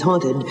place is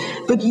haunted,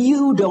 but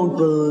you don't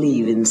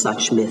believe in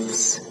such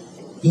myths.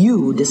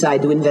 You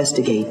decide to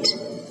investigate,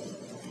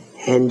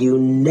 and you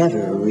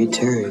never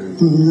return.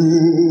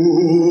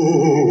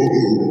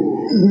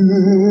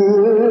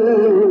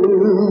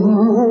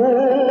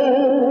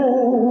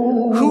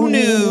 Who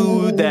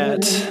knew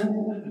that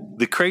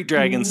the Crate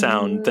Dragon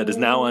sound that is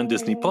now on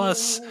Disney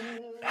Plus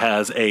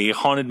has a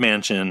Haunted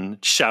Mansion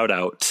shout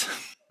out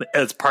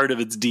as part of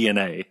its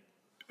DNA?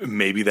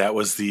 Maybe that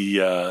was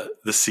the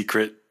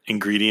secret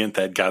ingredient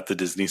that got the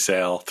Disney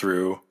sale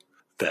through,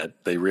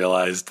 that they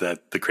realized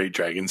that the Crate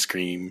Dragon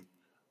scream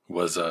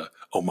was a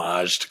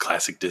homage to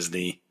classic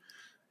Disney,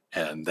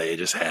 and they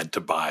just had to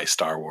buy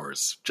Star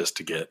Wars just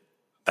to get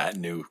that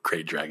new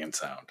Crate Dragon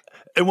sound.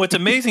 And what's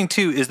amazing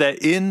too is that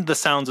in the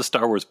Sounds of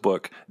Star Wars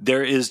book,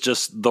 there is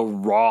just the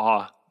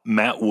raw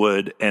Matt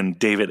Wood and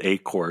David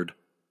Acord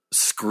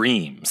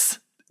screams,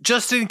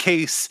 just in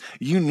case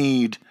you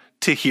need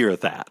to hear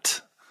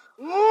that.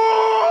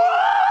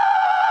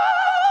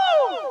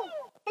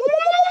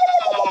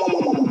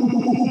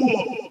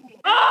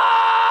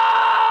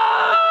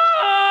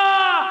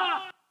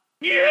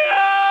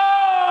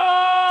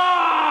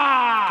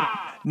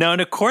 Now,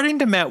 and according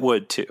to Matt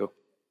Wood, too,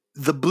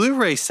 the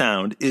Blu-ray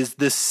sound is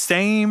the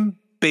same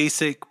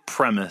basic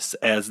premise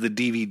as the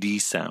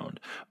DVD sound,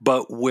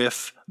 but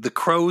with the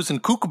crows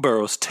and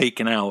kookaburras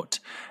taken out,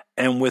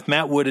 and with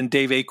Matt Wood and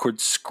Dave Acord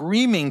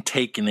screaming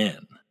taken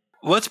in.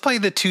 Let's play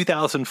the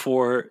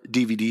 2004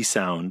 DVD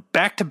sound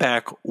back to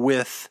back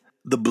with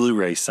the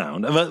Blu-ray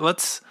sound.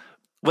 Let's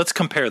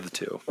compare the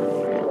two.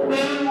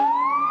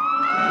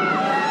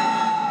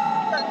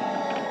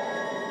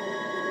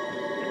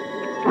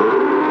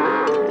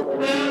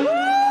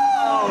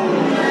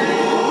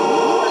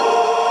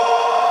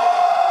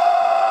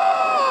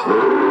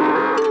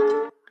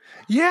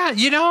 Yeah,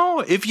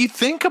 if you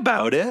think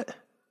about it,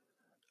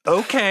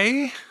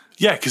 okay.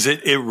 Yeah, because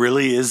it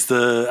really is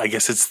I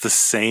guess it's the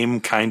same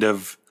kind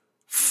of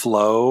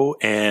flow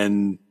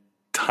and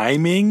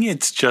timing.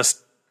 It's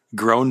just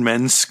grown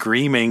men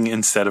screaming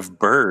instead of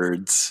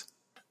birds.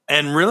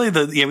 And really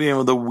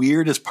the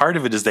weirdest part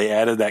of it is they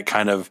added that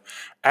kind of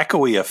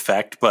echoey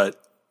effect,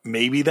 but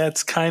maybe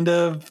that's kind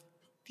of,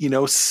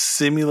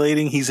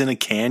 simulating he's in a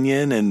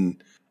canyon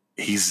and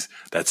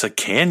that's a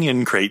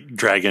canyon Crate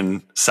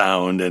Dragon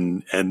sound,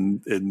 and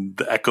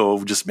the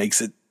echo just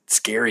makes it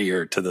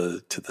scarier to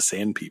the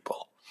sand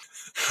people.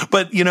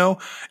 But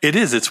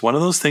it's one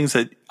of those things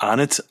that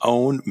on its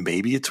own,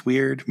 maybe it's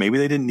weird, maybe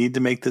they didn't need to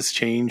make this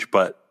change,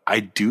 but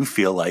I do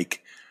feel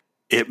like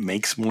it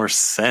makes more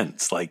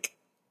sense. Like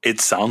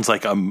it sounds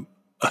like an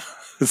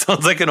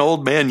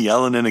old man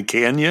yelling in a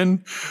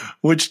canyon,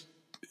 which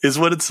is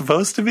what it's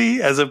supposed to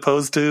be, as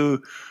opposed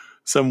to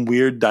some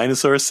weird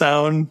dinosaur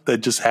sound that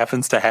just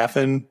happens to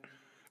happen,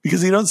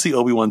 because you don't see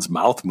Obi-Wan's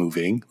mouth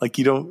moving. Like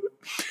you don't,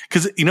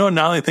 because now that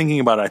I'm thinking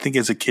about it, I think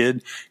as a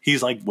kid,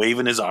 he's like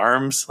waving his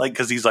arms, like,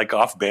 cause he's like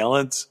off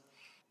balance.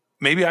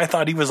 Maybe I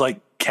thought he was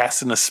like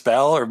casting a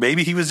spell, or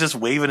maybe he was just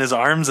waving his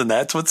arms and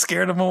that's what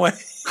scared him away.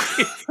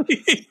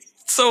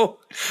 So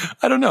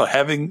I don't know,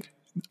 having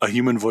a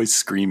human voice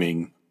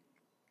screaming,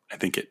 I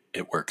think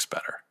it works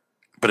better,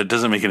 but it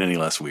doesn't make it any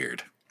less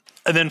weird.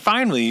 And then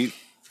finally,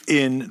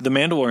 in The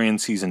Mandalorian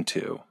Season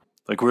 2,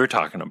 like we were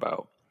talking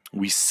about,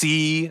 we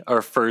see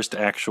our first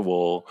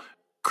actual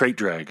Crate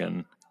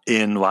Dragon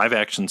in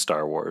live-action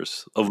Star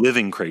Wars, a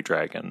living Crate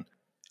Dragon.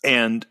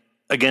 And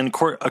again,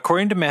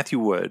 according to Matthew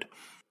Wood,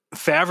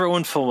 Favreau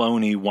and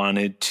Filoni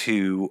wanted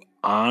to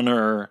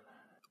honor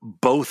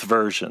both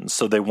versions.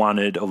 So they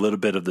wanted a little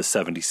bit of the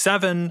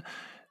 77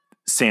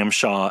 Sam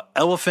Shaw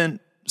elephant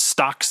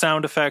stock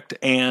sound effect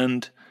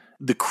and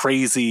the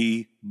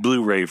crazy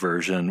Blu-ray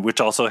version, which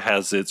also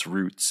has its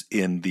roots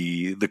in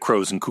the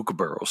Crows and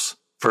Kookaburras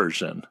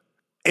version.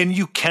 And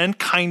you can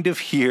kind of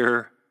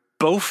hear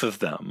both of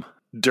them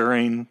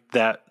during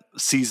that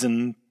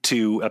Season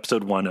 2,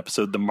 Episode 1,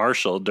 episode The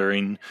Marshal,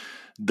 during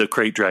the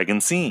Crate Dragon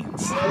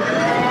scenes.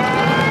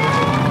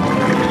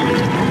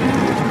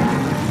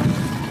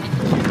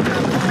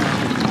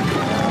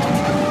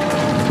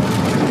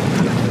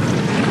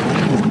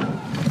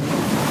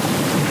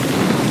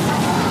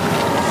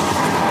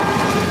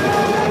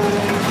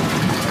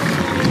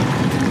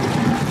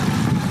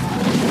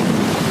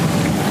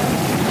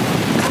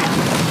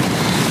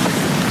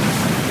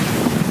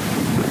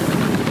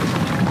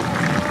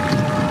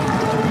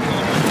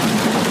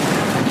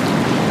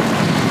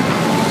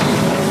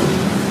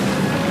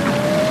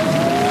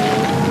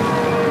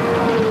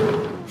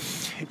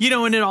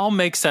 And it all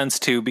makes sense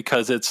too,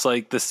 because it's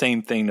like the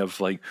same thing of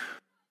like,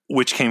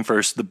 which came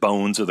first, the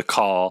bones or the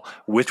call,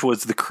 which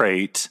was the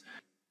crate.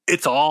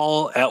 It's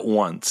all at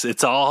once.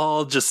 It's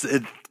all just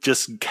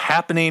just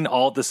happening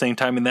all at the same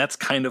time. And that's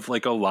kind of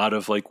like a lot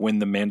of like when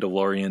The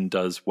Mandalorian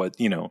does what,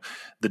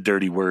 the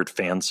dirty word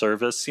fan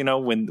service,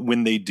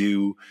 when they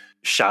do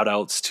shout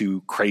outs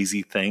to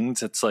crazy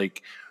things, it's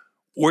like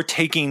we're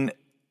taking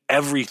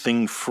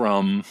everything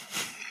from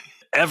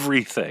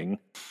everything.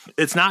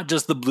 It's not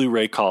just the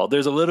Blu-ray call.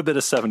 There's a little bit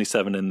of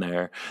 77 in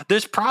there.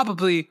 There's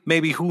probably,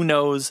 maybe, who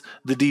knows,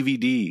 the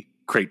DVD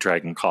Crate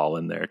Dragon call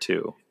in there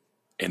too.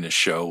 In a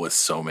show with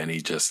so many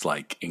just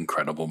like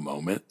incredible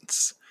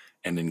moments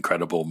and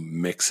incredible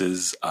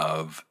mixes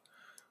of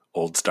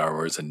old Star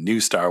Wars and new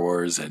Star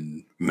Wars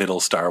and middle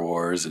Star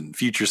Wars and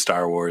future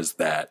Star Wars,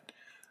 that,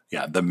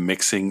 the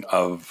mixing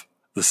of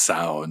the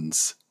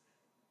sounds,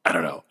 I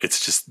don't know.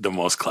 It's just the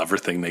most clever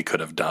thing they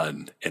could have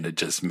done, and it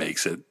just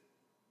makes it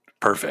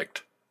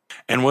perfect.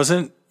 And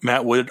wasn't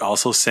Matt Wood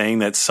also saying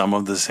that some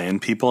of the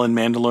Sand People in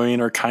Mandalorian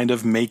are kind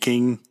of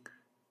making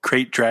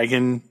Crate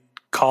Dragon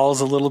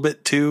calls a little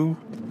bit too?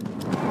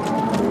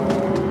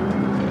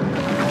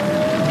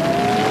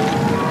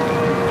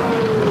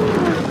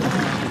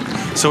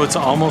 So it's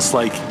almost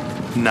like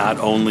not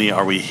only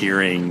are we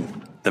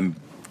hearing the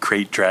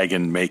Crate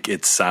Dragon make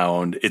its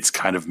sound, it's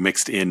kind of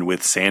mixed in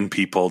with Sand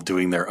People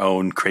doing their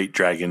own Crate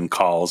Dragon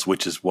calls,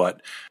 which is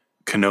what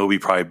Kenobi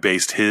probably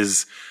based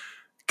his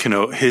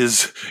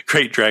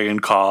Crate Dragon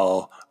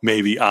call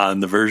maybe on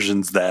the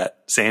versions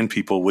that Sand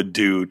People would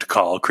do to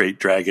call Crate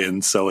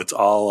Dragons. So it's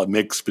all a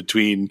mix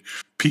between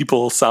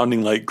people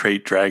sounding like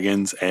Crate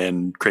Dragons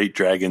and Crate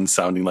Dragons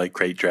sounding like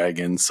Crate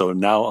Dragons. So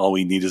now all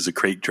we need is a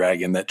Crate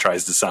Dragon that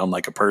tries to sound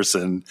like a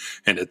person,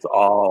 and it's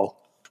all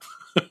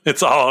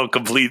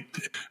complete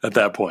at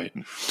that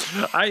point.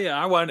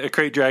 I want a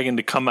Crate Dragon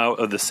to come out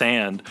of the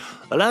sand.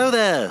 Hello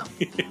there.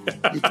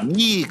 It's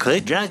me,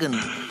 Crate Dragon.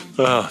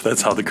 Oh,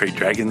 that's how the Crate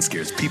Dragon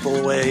scares people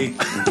away.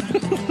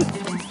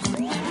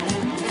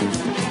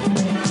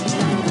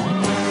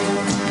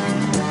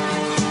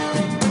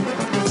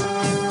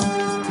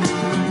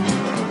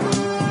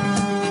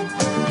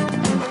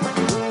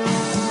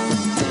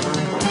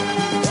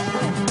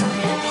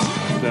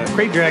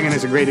 Crate Dragon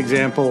is a great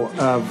example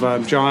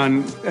of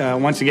John,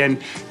 once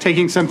again,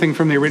 taking something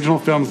from the original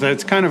films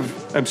that's kind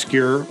of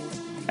obscure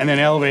and then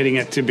elevating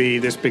it to be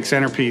this big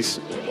centerpiece.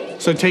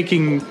 So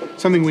taking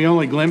something we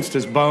only glimpsed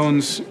as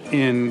bones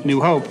in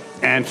New Hope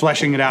and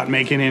fleshing it out and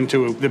making it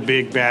into the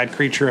big bad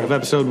creature of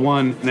Episode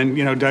 1. And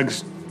then,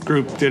 Doug's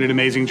group did an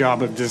amazing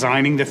job of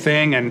designing the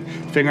thing and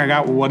figuring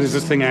out, what does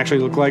this thing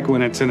actually look like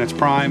when it's in its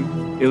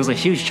prime. It was a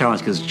huge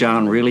challenge because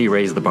John really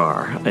raised the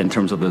bar in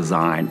terms of the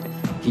design.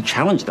 He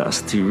challenged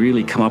us to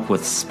really come up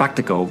with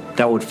spectacle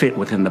that would fit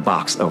within the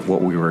box of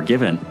what we were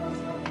given.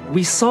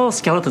 We saw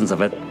skeletons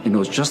of it, and it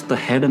was just the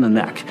head and the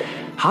neck.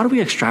 How do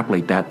we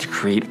extrapolate that to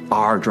create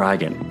our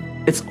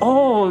dragon? It's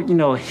all,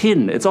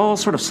 hidden. It's all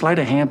sort of sleight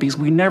of hand because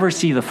we never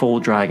see the full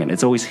dragon.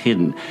 It's always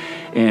hidden.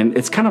 And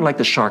it's kind of like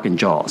the shark in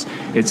Jaws.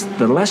 It's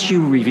the less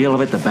you reveal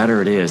of it, the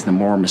better it is, the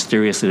more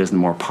mysterious it is, and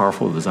the more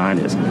powerful the design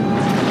is.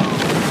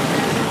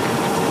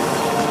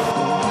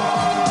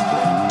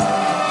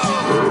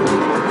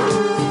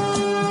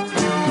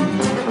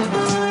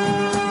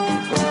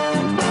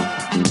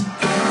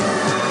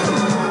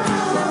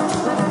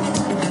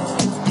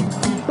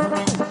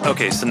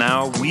 Okay, so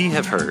now we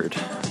have heard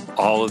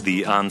all of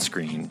the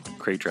on-screen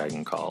Crate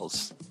Dragon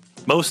calls.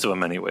 Most of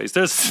them, anyways.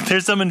 There's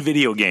some in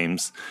video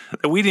games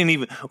that we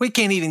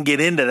can't even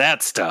get into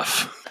that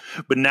stuff.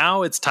 But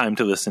now it's time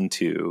to listen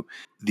to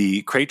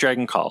the Crate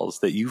Dragon calls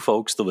that you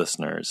folks, the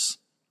listeners,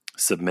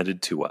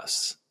 submitted to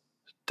us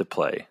to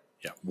play.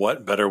 Yeah,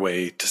 what better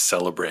way to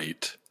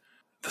celebrate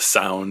the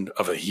sound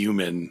of a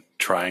human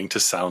trying to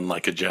sound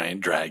like a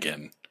giant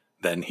dragon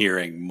than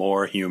hearing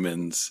more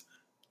humans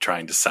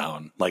trying to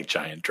sound like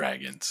giant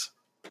dragons?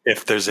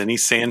 If there's any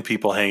Sand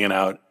People hanging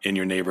out in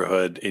your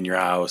neighborhood, in your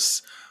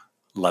house,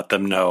 let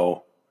them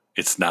know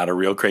it's not a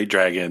real Crate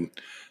Dragon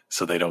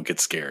so they don't get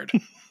scared.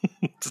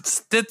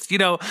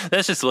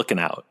 That's just looking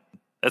out.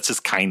 That's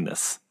just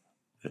kindness.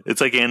 It's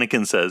like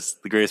Anakin says,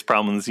 the greatest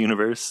problem in this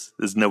universe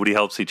is nobody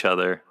helps each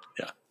other.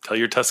 Yeah. Tell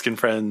your Tusken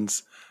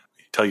friends,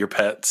 tell your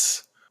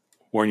pets,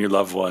 warn your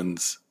loved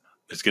ones.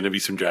 There's going to be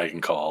some dragon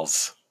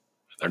calls.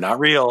 They're not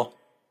real,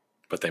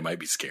 but they might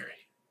be scary.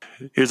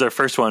 Here's our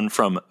first one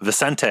from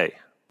Vicente.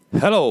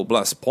 Hello,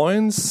 Plus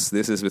Points.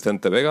 This is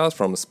Vicente Vegas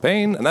from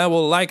Spain, and I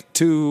would like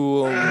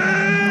to...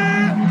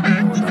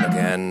 not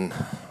again.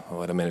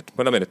 Wait a minute.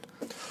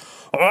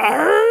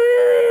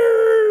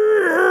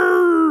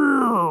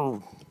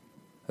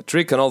 A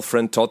trick an old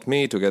friend taught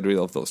me to get rid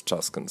of those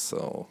Tuskens,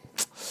 so...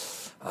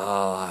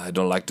 I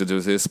don't like to do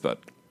this, but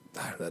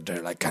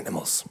they're like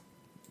animals.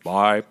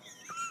 Bye.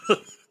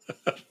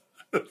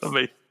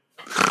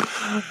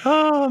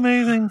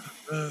 Amazing.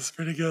 That's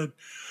pretty good.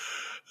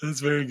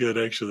 That's very good,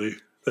 actually.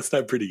 That's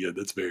not pretty good.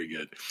 That's very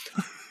good.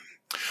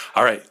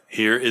 All right.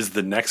 Here is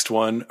the next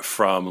one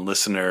from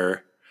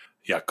listener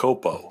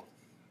Jacopo.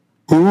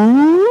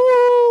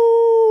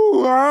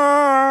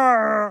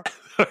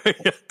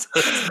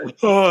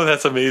 Oh,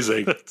 that's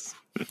amazing.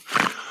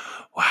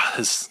 Wow.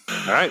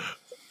 All right.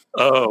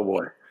 Oh,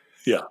 boy.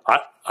 Yeah,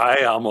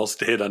 I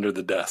almost hid under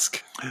the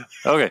desk.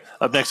 Okay,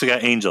 up next we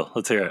got Angel.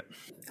 Let's hear it.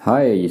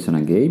 Hi, Jason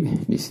and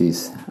Gabe. This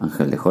is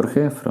Ángel de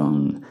Jorge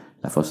from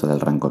La Fosa del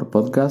Rancor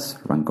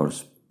podcast,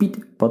 Rancor's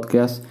Pit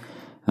podcast,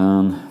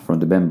 and from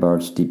the Ben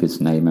Bart's Deepest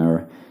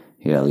Nightmare,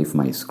 Here I Leave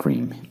My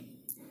Scream.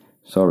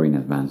 Sorry in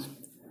advance.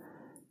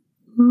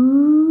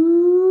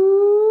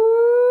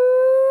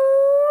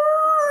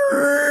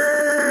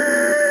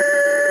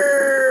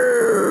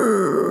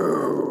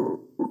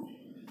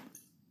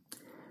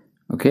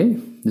 Okay,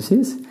 this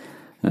is.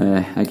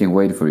 I can't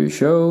wait for your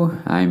show.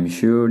 I'm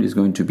sure it's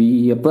going to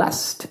be a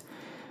blast.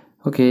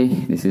 Okay,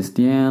 this is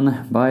the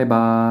end.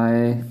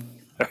 Bye-bye.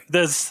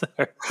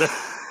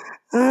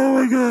 Oh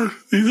my god,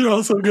 these are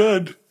all so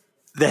good.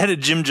 They had a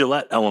Jim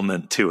Gillette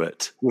element to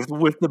it with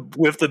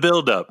the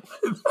build-up.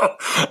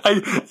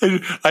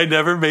 I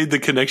never made the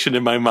connection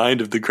in my mind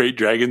of the Great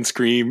Dragon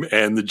scream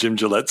and the Jim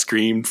Gillette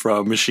scream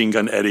from Machine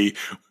Gun Eddie,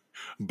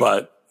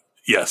 but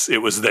yes,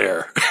 it was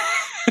there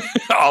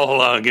all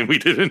along, and we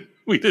didn't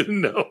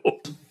know.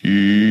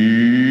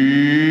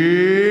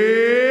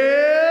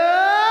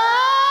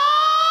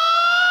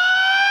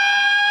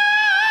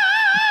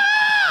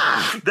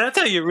 That's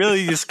how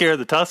you scare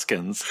the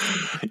Tuscans.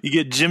 You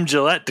get Jim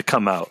Gillette to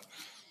come out.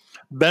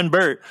 Ben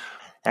Burt.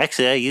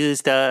 Actually,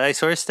 I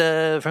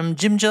sourced from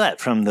Jim Gillette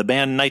from the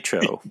band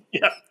Nitro.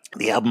 Yeah.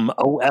 The album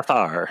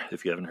OFR,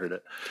 if you haven't heard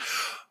it.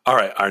 All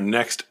right, our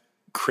next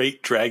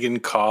Crate Dragon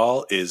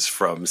call is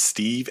from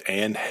Steve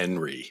and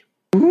Henry.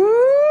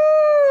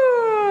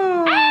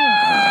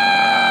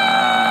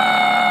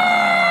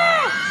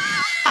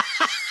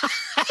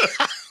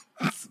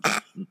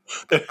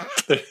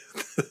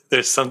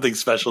 There's something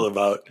special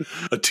about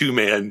a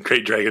two-man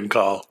Crate Dragon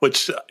call,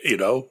 which,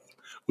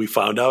 we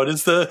found out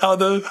is how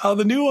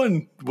the new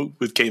one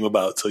came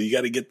about. So you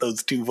got to get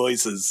those two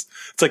voices.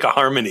 It's like a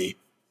harmony.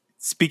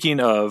 Speaking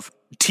of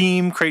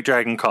team Crate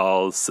Dragon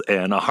calls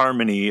and a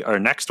harmony, our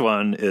next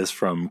one is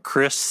from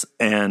Chris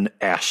and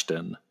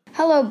Ashton.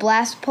 Hello,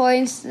 Blast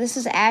Points. This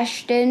is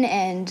Ashton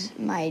and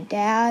my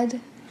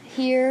dad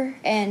here,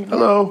 and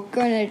Hello. We're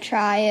going to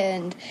try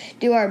and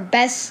do our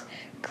best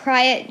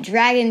Crate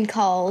Dragon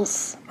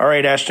calls. All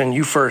right, Ashton,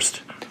 you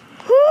first.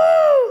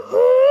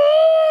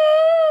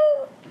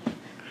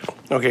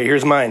 Okay,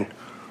 here's mine.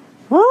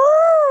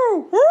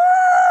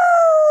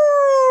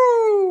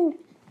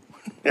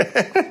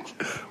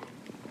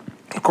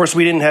 Of course,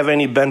 we didn't have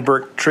any Ben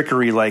Burke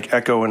trickery like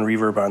echo and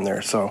reverb on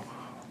there, so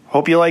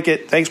hope you like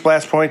it. Thanks,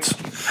 Blast Points.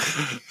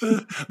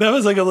 That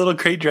was like a little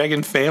Crate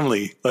Dragon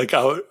family, like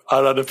out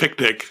on a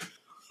picnic.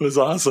 It was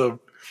awesome.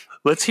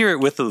 Let's hear it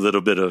with a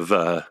little bit of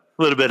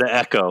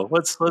echo.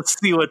 Let's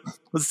see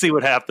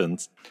what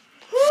happens.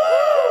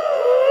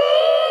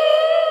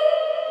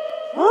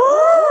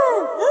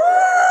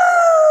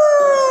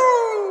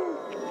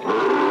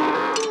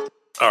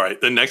 All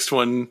right, the next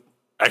one,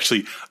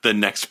 actually, the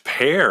next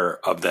pair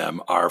of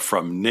them are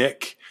from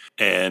Nick,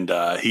 and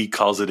he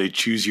calls it a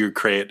Choose Your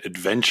Crate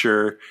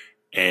adventure.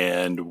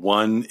 And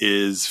one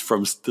is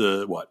from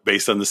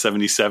based on the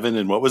 77,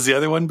 and what was the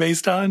other one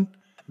based on?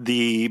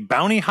 The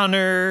Bounty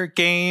Hunter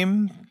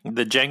game,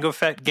 the Jango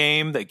Fett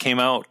game that came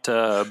out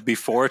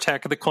before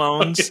Attack of the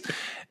Clones.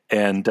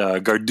 And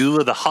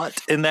Gardula the Hutt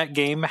in that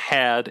game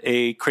had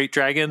a Crate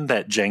Dragon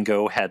that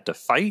Jango had to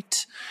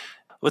fight.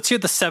 Let's hear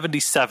the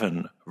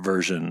 77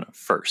 version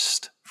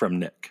first from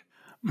Nick.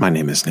 My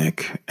name is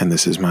Nick, and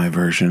this is my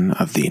version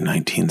of the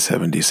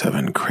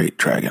 1977 Crate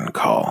Dragon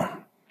call.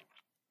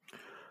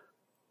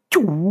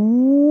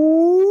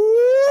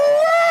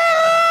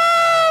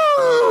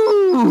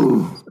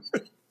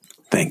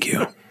 Thank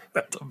you.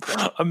 That's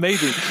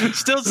amazing.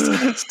 Still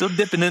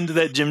dipping into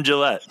that Jim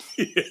Gillette.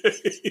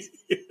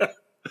 Yeah.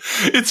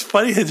 It's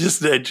funny.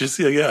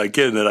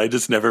 Again, that I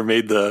just never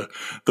made the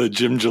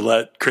Jim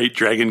Gillette Crate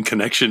Dragon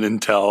connection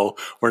until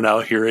we're now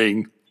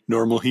hearing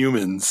normal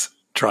humans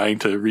trying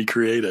to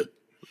recreate it.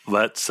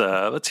 Let's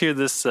hear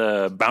this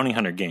Bounty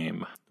Hunter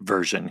game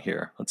version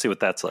here. Let's see what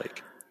that's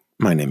like.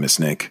 My name is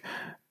Nick,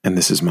 and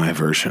this is my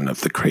version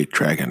of the Crate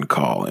Dragon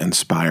call,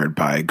 inspired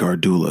by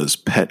Gardula's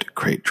pet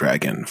Crate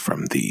Dragon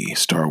from the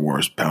Star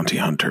Wars Bounty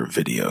Hunter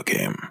video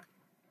game.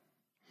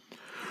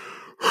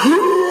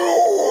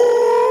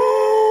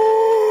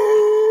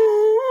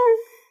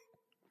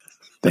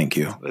 Thank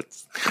you.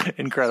 It's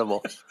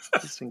incredible.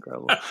 It's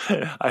incredible.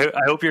 I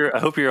hope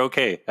you're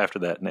okay after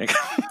that, Nick.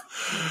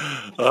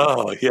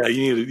 Oh yeah,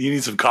 you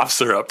need some cough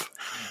syrup.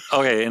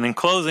 Okay, and in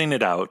closing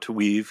it out,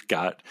 we've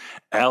got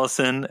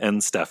Allison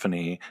and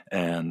Stephanie,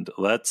 and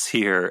let's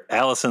hear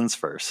Allison's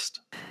first.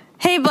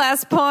 Hey,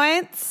 Blast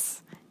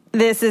Points.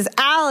 This is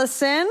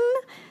Allison,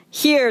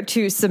 here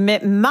to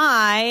submit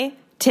my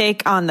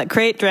take on the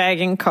Crate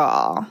Dragon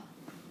call.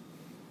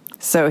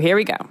 So here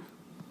we go.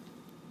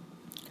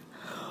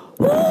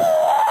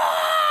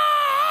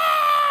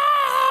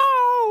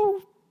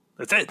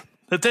 That's it.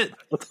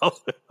 That's all.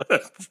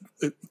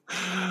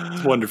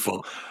 It's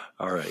wonderful.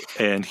 All right.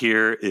 And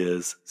here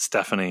is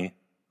Stephanie.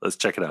 Let's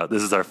check it out.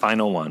 This is our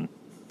final one.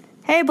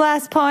 Hey,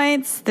 Blast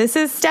Points. This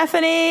is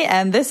Stephanie,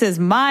 and this is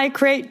my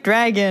Crate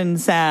Dragon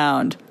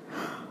sound.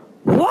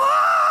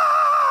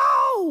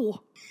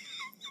 Whoa!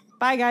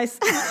 Bye, guys.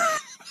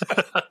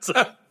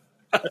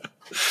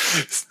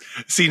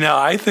 See, now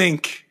I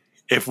think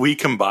if we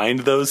combined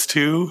those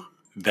two,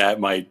 that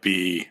might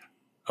be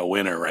a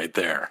winner right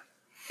there.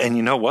 And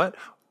you know what?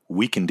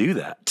 We can do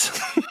that.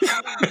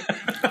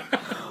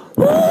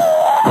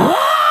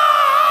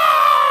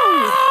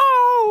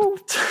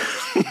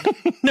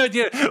 No,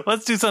 yeah,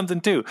 let's do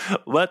something too.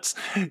 Let's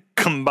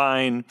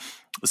combine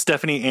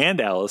Stephanie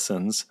and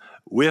Allison's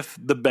with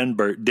the Ben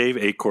Burt, Dave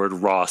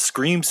Acord raw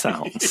scream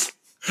sounds.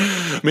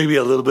 Maybe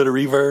a little bit of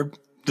reverb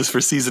just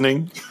for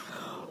seasoning.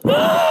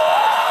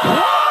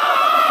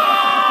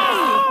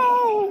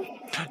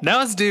 Now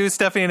let's do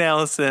Stephanie and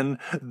Allison,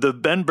 the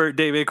Ben Burt,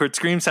 Dave Acord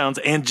scream sounds,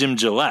 and Jim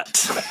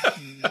Gillette.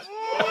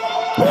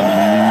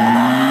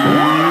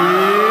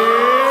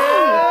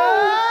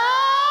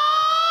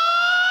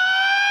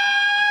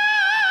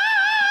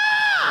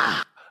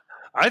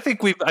 I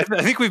think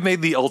we've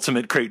made the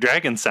ultimate Crate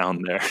Dragon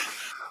sound there.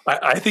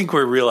 I think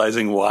we're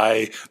realizing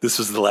why this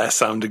was the last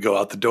sound to go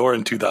out the door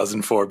in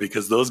 2004,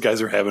 because those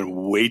guys are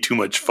having way too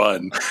much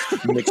fun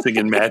mixing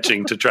and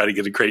matching to try to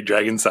get a Crate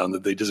Dragon sound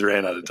that they just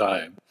ran out of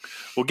time.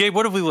 Well, Gabe,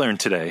 what have we learned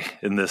today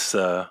in this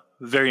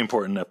very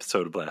important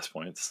episode of Blast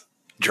Points?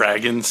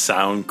 Dragon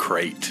sound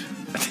crate.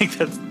 I think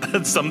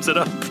that sums it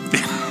up.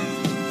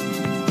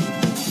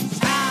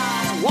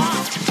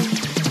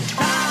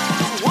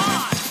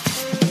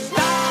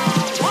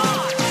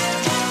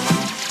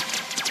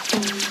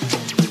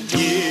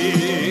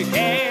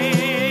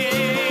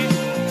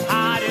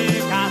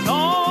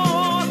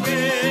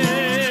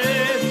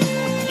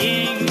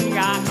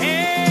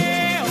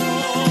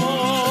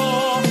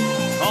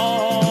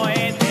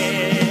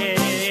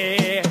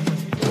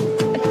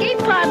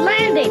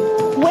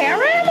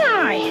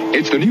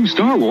 It's the new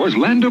Star Wars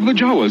Land of the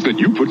Jawas that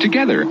you put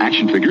together.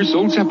 Action figures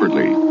sold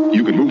separately.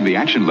 You can move the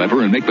action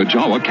lever and make the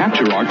Jawa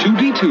capture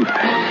R2-D2.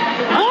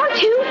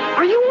 R2?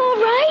 Are you all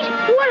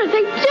right? What are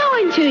they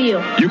doing to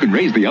you? You can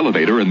raise the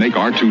elevator and make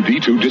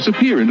R2-D2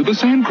 disappear into the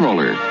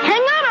sandcrawler.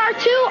 Hang on,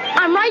 R2.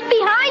 I'm right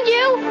behind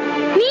you.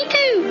 Me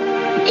too.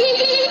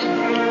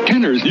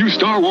 Kenner's new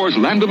Star Wars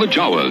Land of the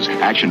Jawas.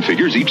 Action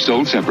figures each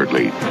sold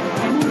separately.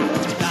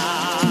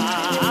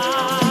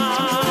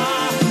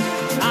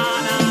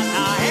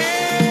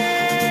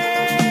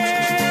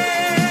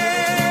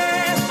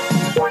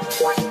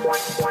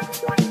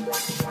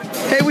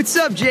 Hey, what's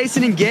up,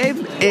 Jason and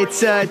Gabe?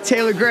 It's Ezra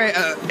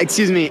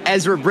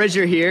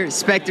Bridger here,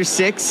 Spectre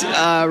 6,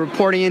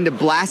 reporting into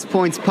Blast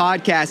Points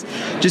podcast.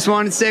 Just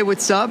wanted to say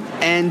what's up,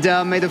 and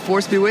may the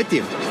Force be with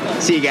you.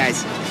 See you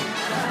guys.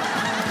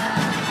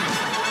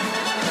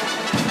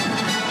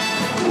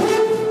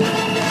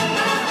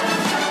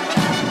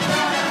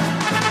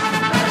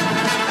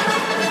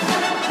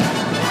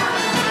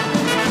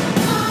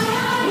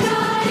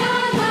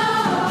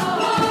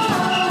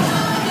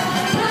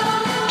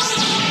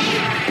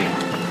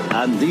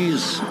 And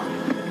these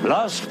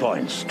blast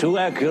points, too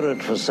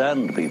accurate for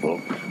sand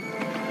people.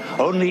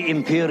 Only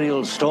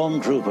Imperial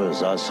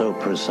stormtroopers are so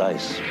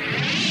precise.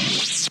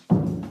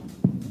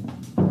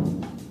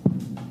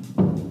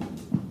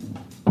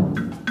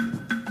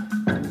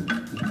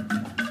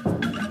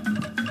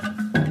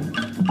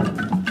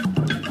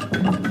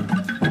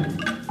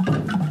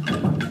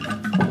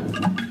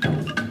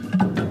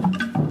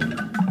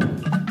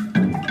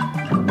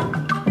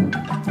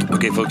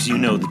 Okay, folks, you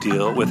know the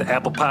deal. With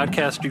Apple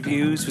Podcast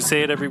reviews, we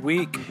say it every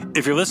week.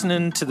 If you're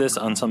listening to this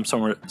on some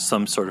sort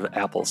of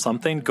Apple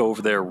something, go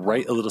over there,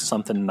 write a little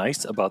something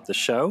nice about the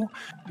show.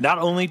 Not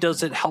only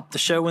does it help the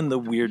show in the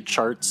weird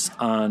charts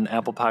on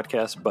Apple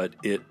Podcasts, but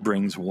it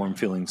brings warm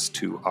feelings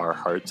to our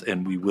hearts,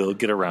 and we will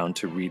get around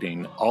to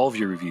reading all of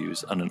your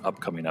reviews on an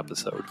upcoming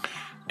episode.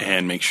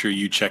 And make sure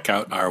you check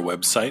out our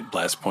website,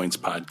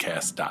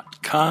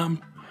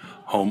 blastpointspodcast.com,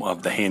 home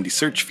of the handy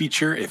search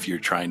feature if you're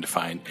trying to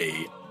find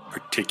a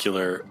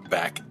particular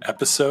back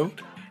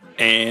episode.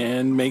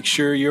 And make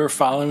sure you're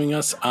following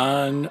us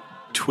on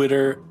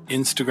Twitter,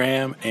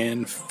 Instagram,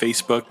 and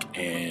Facebook.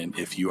 And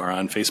if you are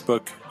on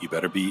Facebook, you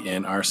better be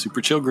in our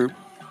Super Chill group.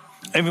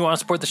 And if you want to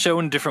support the show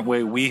in a different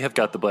way, we have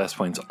got the Blast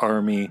Points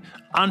Army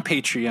on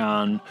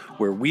Patreon,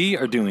 where we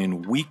are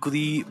doing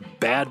weekly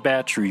Bad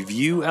Batch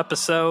review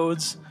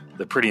episodes.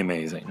 They're pretty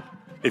amazing.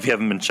 If you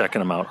haven't been checking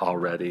them out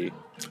already.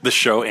 The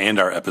show and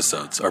our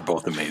episodes are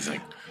both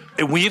amazing.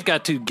 And we've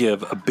got to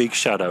give a big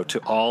shout out to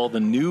all the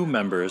new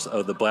members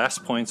of the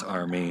Blast Points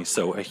Army.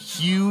 So a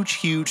huge,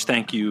 huge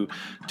thank you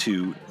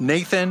to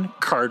Nathan,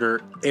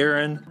 Carter,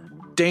 Aaron,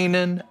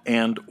 Danon,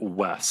 and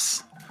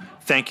Wes.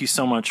 Thank you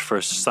so much for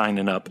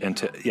signing up, and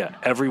to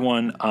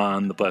everyone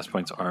on the Blast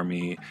Points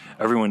Army,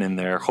 everyone in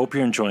there. Hope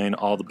you're enjoying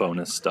all the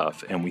bonus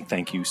stuff, and we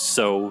thank you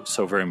so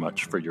very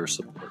much for your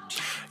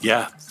support.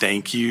 Yeah,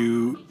 thank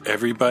you,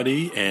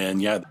 everybody.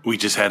 And we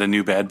just had a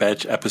new Bad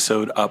Batch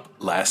episode up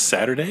last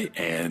Saturday,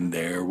 and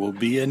there will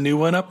be a new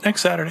one up next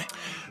Saturday.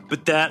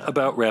 But that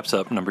about wraps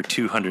up number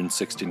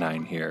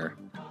 269 here.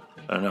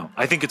 I don't know.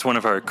 I think it's one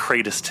of our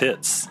greatest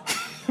hits.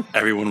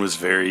 Everyone was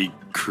very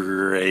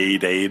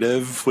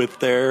creative with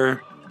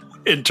their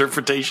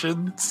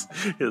interpretations.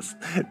 Yes.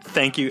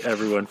 Thank you,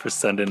 everyone, for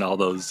sending all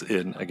those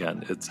in.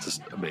 Again, it's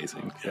just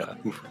amazing. Yeah,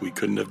 we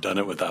couldn't have done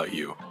it without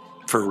you.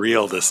 For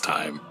real this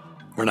time.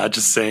 We're not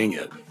just saying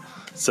it.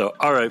 So,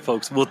 all right,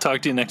 folks, we'll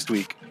talk to you next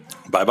week.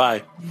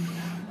 Bye-bye.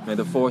 May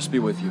the Force be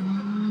with you.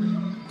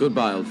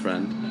 Goodbye, old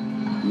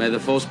friend. May the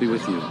Force be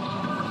with you.